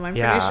all of them, I'm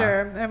Yeah. pretty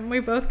sure. And we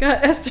both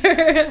got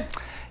Esther.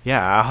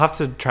 Yeah, I'll have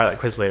to try that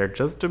quiz later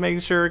just to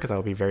make sure, because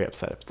I'll be very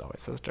upset if it's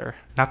always Esther.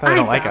 Not that I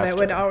don't like doubt Esther. It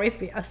would always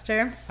be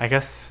Esther. I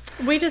guess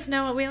We just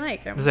know what we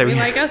like. So We we-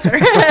 like Esther.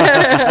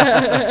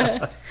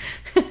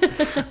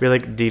 we're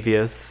like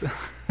devious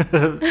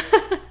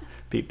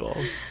people.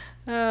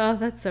 Oh,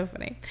 that's so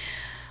funny.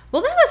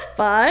 Well, that was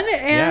fun.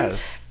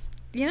 And,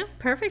 Yes.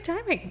 perfect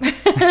timing.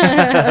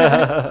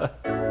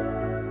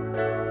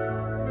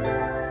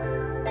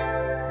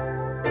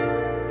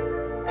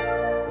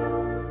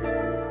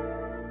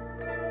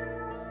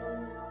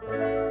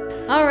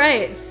 All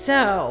right,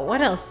 so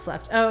what else is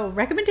left? Oh,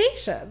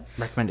 recommendations.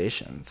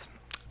 Recommendations.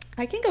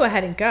 I can go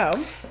ahead and go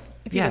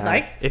if you would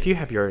like. If you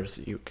have yours,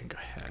 you can go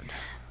ahead.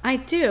 I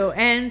do,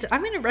 and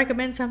I'm going to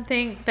recommend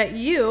something that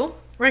you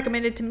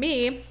recommended to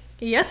me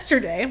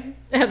yesterday,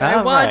 and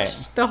I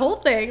watched the whole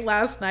thing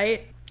last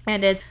night,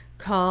 and it's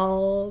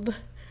called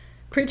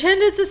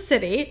Pretend It's a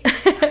City.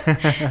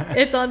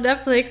 It's on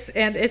Netflix,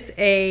 and it's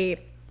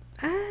a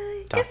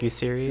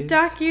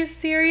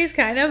docu-series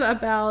kind of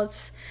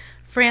about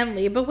Fran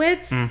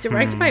Lebowitz,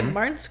 directed by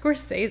Martin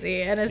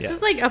Scorsese, and it's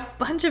just like a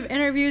bunch of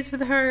interviews with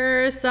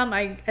her. Some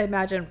I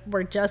imagine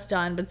were just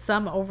done, but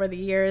some over the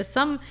years,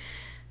 some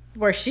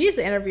where she's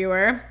the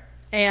interviewer,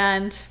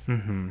 and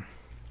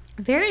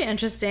very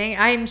interesting.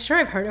 I'm sure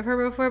I've heard of her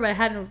before, but I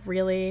hadn't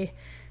really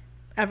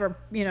ever,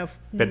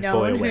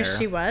 known who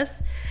she was.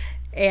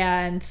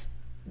 And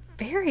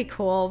very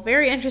cool,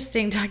 very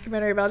interesting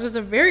documentary about just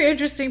a very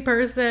interesting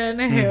person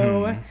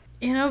who,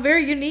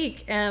 very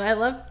unique. And I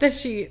love that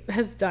she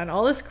has done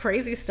all this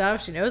crazy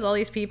stuff. She knows all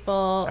these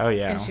people. Oh,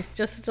 yeah. And she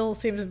just still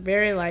seems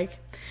very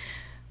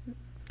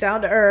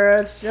down to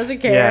earth. She doesn't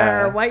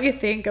care what you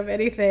think of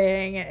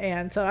anything.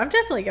 And so I'm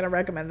definitely going to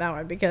recommend that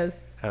one because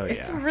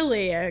it's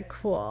really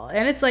cool.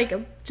 And it's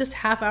just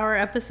half-hour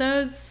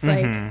episodes.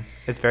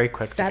 It's very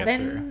quick to get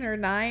 7 or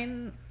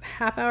 9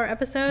 half-hour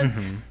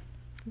episodes.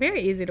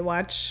 Very easy to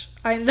watch.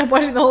 I ended up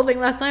watching the whole thing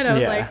last night. I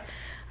was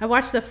I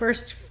watched the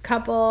first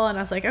couple and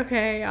I was like,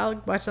 okay, I'll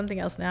watch something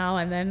else now.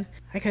 And then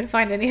I couldn't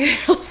find anything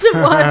else to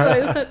watch. So I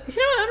just said, you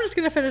know what, I'm just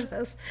going to finish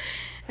this.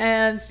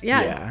 And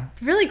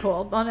really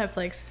cool on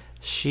Netflix.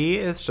 She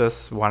is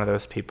just one of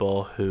those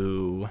people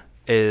who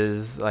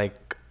is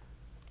like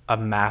a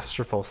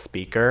masterful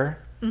speaker.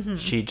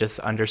 She just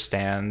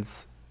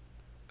understands,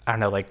 I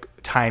don't know,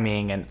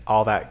 timing and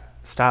all that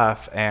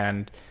stuff.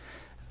 And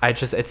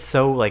it's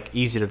so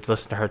easy to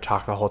listen to her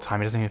talk the whole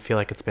time. It doesn't even feel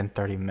like it's been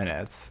 30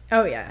 minutes.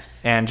 Oh yeah.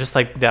 And just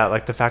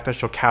that, the fact that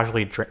she'll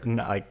casually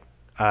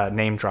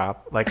name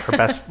drop,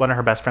 one of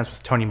her best friends was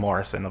Toni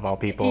Morrison of all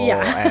people.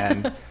 Yeah.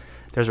 And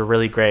there's a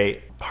really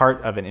great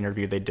part of an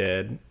interview they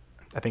did,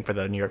 I think for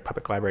the New York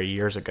Public Library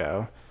years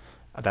ago,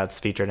 that's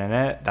featured in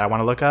it that I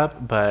want to look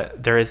up.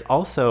 But there is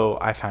also,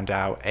 I found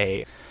out,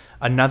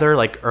 another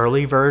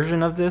early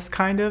version of this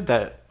kind of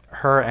that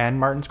her and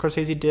Martin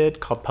Scorsese did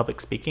called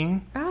Public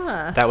Speaking.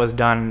 That was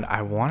done,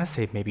 I want to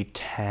say maybe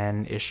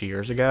 10-ish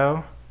years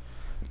ago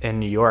in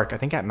New York. I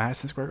think at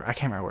Madison Square. I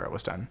can't remember where it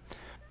was done.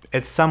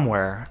 It's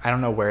somewhere. I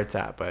don't know where it's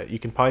at, but you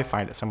can probably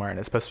find it somewhere, and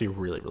it's supposed to be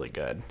really, really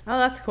good. Oh,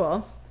 that's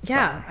cool.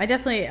 Yeah,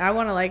 I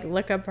want to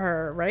look up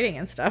her writing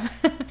and stuff.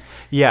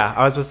 Yeah,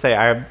 I was going to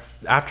say,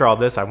 after all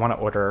this, I want to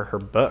order her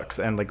books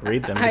and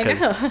read them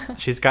because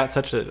she's got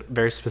such a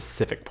very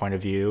specific point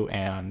of view,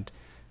 and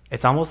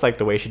it's almost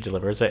the way she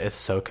delivers it is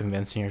so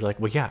convincing. You're like,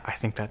 well, yeah, I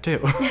think that too.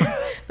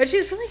 But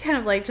she's really kind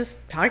of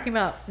just talking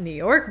about New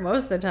York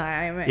most of the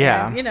time.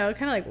 Yeah. And,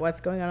 kind of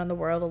what's going on in the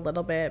world a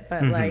little bit,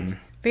 but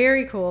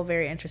very cool,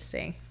 very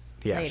interesting.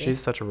 Yeah, lady. she's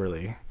such a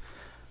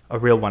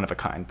real one of a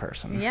kind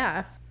person.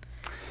 Yeah.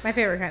 My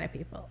favorite kind of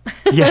people.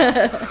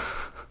 Yes.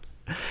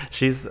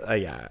 She's,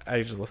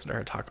 I just listen to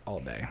her talk all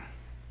day.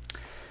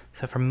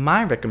 So for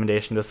my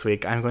recommendation this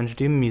week, I'm going to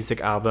do a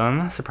music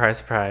album. Surprise,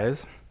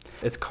 surprise.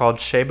 It's called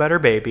Shea Butter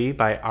Baby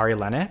by Ari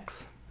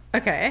Lennox.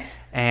 Okay.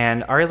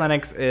 And Ari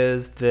Lennox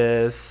is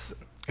this,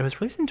 it was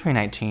released in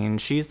 2019.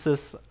 She's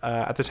this,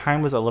 at the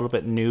time was a little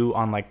bit new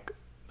on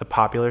the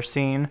popular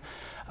scene,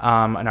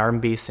 an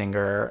R&B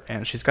singer.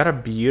 And she's got a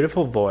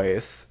beautiful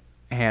voice.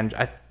 And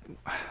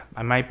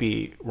I might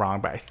be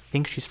wrong, but I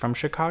think she's from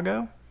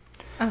Chicago.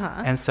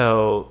 And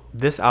so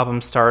this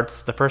album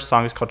starts, the first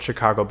song is called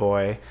Chicago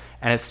Boy,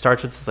 and it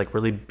starts with this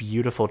really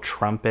beautiful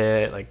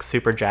trumpet,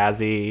 super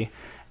jazzy,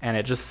 and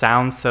it just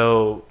sounds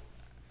so,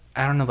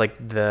 I don't know,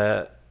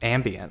 the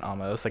ambient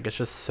almost, it's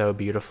just so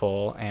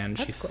beautiful, and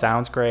she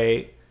sounds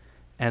great,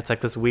 and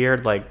it's this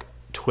weird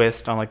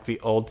twist on the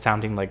old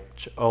sounding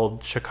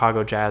old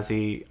Chicago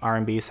jazzy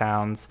R&B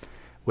sounds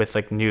with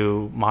like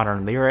new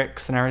modern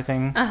lyrics and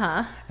everything.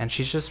 And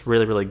she's just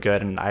really, really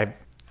good. And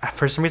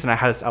for some reason, I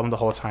had this album the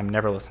whole time,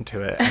 never listened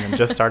to it, and then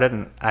just started,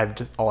 and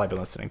all I've been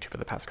listening to for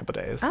the past couple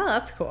of days. Oh,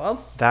 that's cool.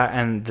 That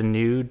and the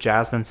new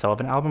Jasmine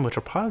Sullivan album, which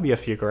will probably be a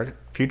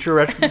future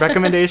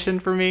recommendation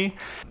for me.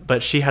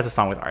 But she has a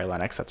song with Ari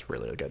Lennox that's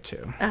really, really good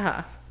too.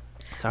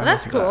 So well,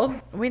 that's cool.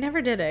 We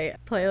never did a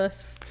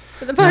playlist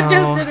for the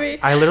podcast, did we?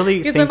 I literally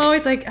because I'm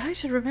always like, I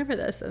should remember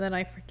this, and then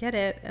I forget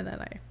it, and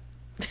then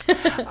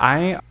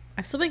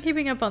I've still been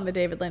keeping up on the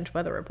David Lynch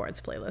Weather Reports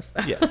playlist,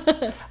 though. Yes.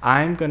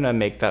 I'm going to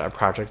make that a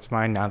project of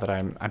mine now that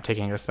I'm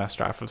taking a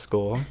semester off of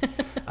school.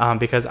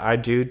 Because I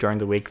do, during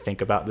the week,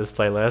 think about this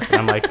playlist. And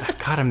I'm like, I've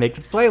got to make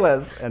this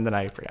playlist. And then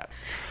I forget.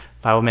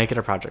 But I will make it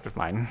a project of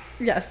mine.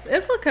 Yes,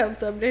 it will come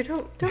someday.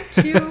 Don't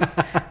you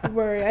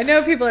worry. I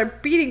know people are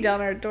beating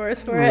down our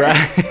doors for it.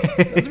 Right.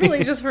 It's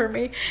really just for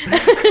me.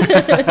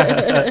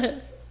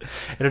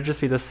 It'll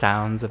just be the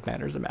sounds of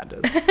Manners and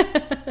Madness.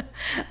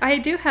 I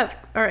do have,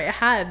 or I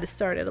had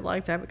started a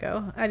long time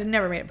ago. I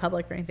never made it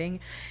public or anything.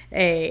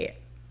 A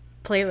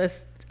playlist,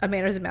 a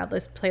Manners and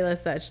Madness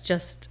playlist that's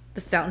just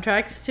the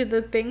soundtracks to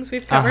the things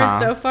we've covered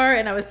so far.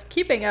 And I was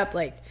keeping up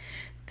like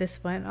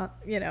this one,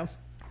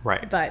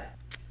 Right. But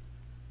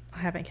I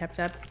haven't kept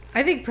up.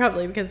 I think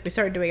probably because we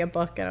started doing a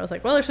book and I was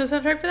like, well, there's no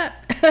soundtrack for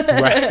that.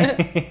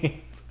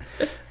 Right.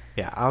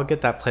 Yeah, I'll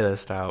get that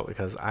playlist out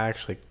because I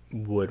actually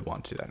would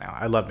want to do that now.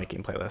 I love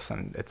making playlists,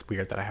 and it's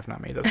weird that I have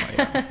not made this one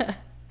yet.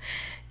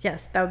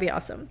 Yes, that would be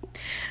awesome.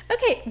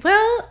 Okay,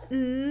 well,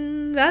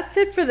 that's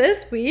it for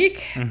this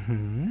week.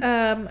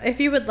 If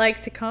you would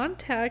like to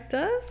contact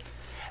us.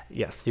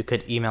 Yes, you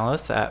could email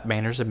us at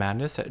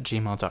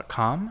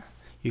mannersofmadness@gmail.com.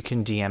 You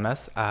can DM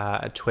us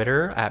at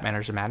Twitter at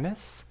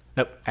mannersofmadness.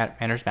 Nope, at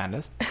Manners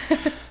Madness.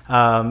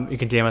 You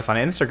can DM us on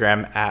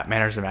Instagram at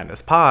Manners of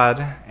Madness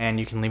Pod, and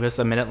you can leave us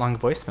a minute-long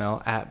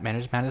voicemail at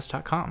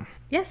mannersmadness.com.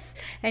 Yes,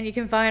 and you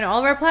can find all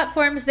of our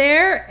platforms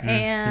there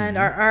and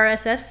our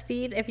RSS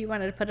feed if you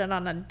wanted to put it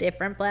on a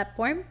different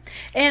platform.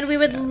 And we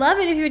would love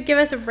it if you would give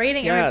us a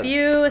rating and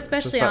review,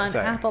 especially on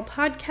Apple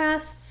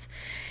Podcasts.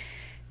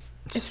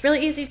 It's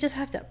really easy. You just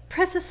have to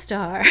press a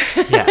star.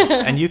 Yes,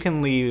 and you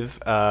can leave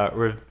a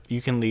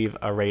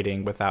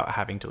rating without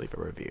having to leave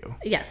a review.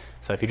 Yes.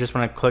 So if you just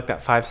want to click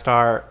that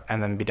 5-star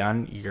and then be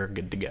done, you're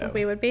good to go.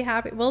 We would be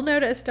happy. We'll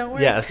notice. Don't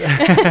worry. Yes.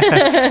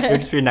 It would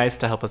just be nice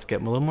to help us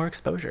get a little more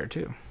exposure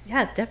too.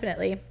 Yeah,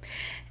 definitely.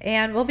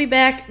 And we'll be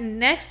back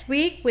next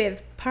week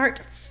with part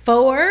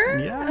 4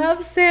 of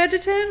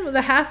Sanditon,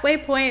 the halfway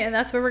point, and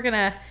that's where we're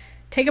gonna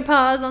take a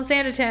pause on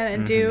Sanditon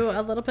and do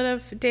a little bit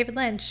of David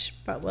Lynch.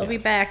 But we'll be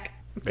back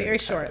very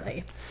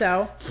shortly.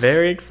 So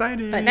very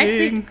exciting. But next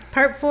week,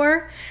 part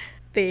 4,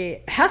 the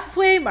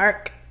halfway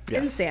mark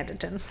in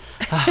Sanditon.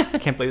 I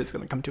can't believe it's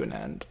going to come to an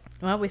end.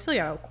 Well, we still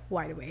got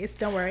quite a ways.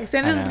 Don't worry.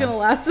 Sanditon's going to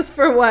last us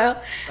for a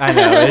while. I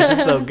know. It's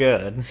just so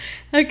good.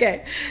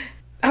 Okay.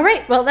 All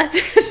right. Well, that's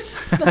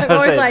it. I'm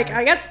always like,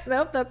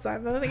 nope, that's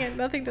not.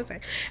 Nothing to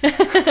say.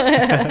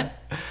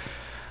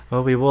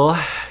 Well, we will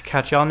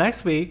catch y'all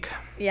next week.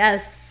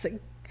 Yes.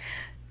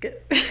 Oh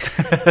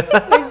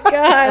my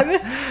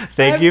God.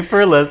 Thank you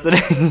for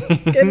listening.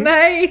 Good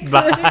night.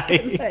 Bye.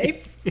 Good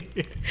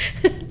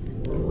night.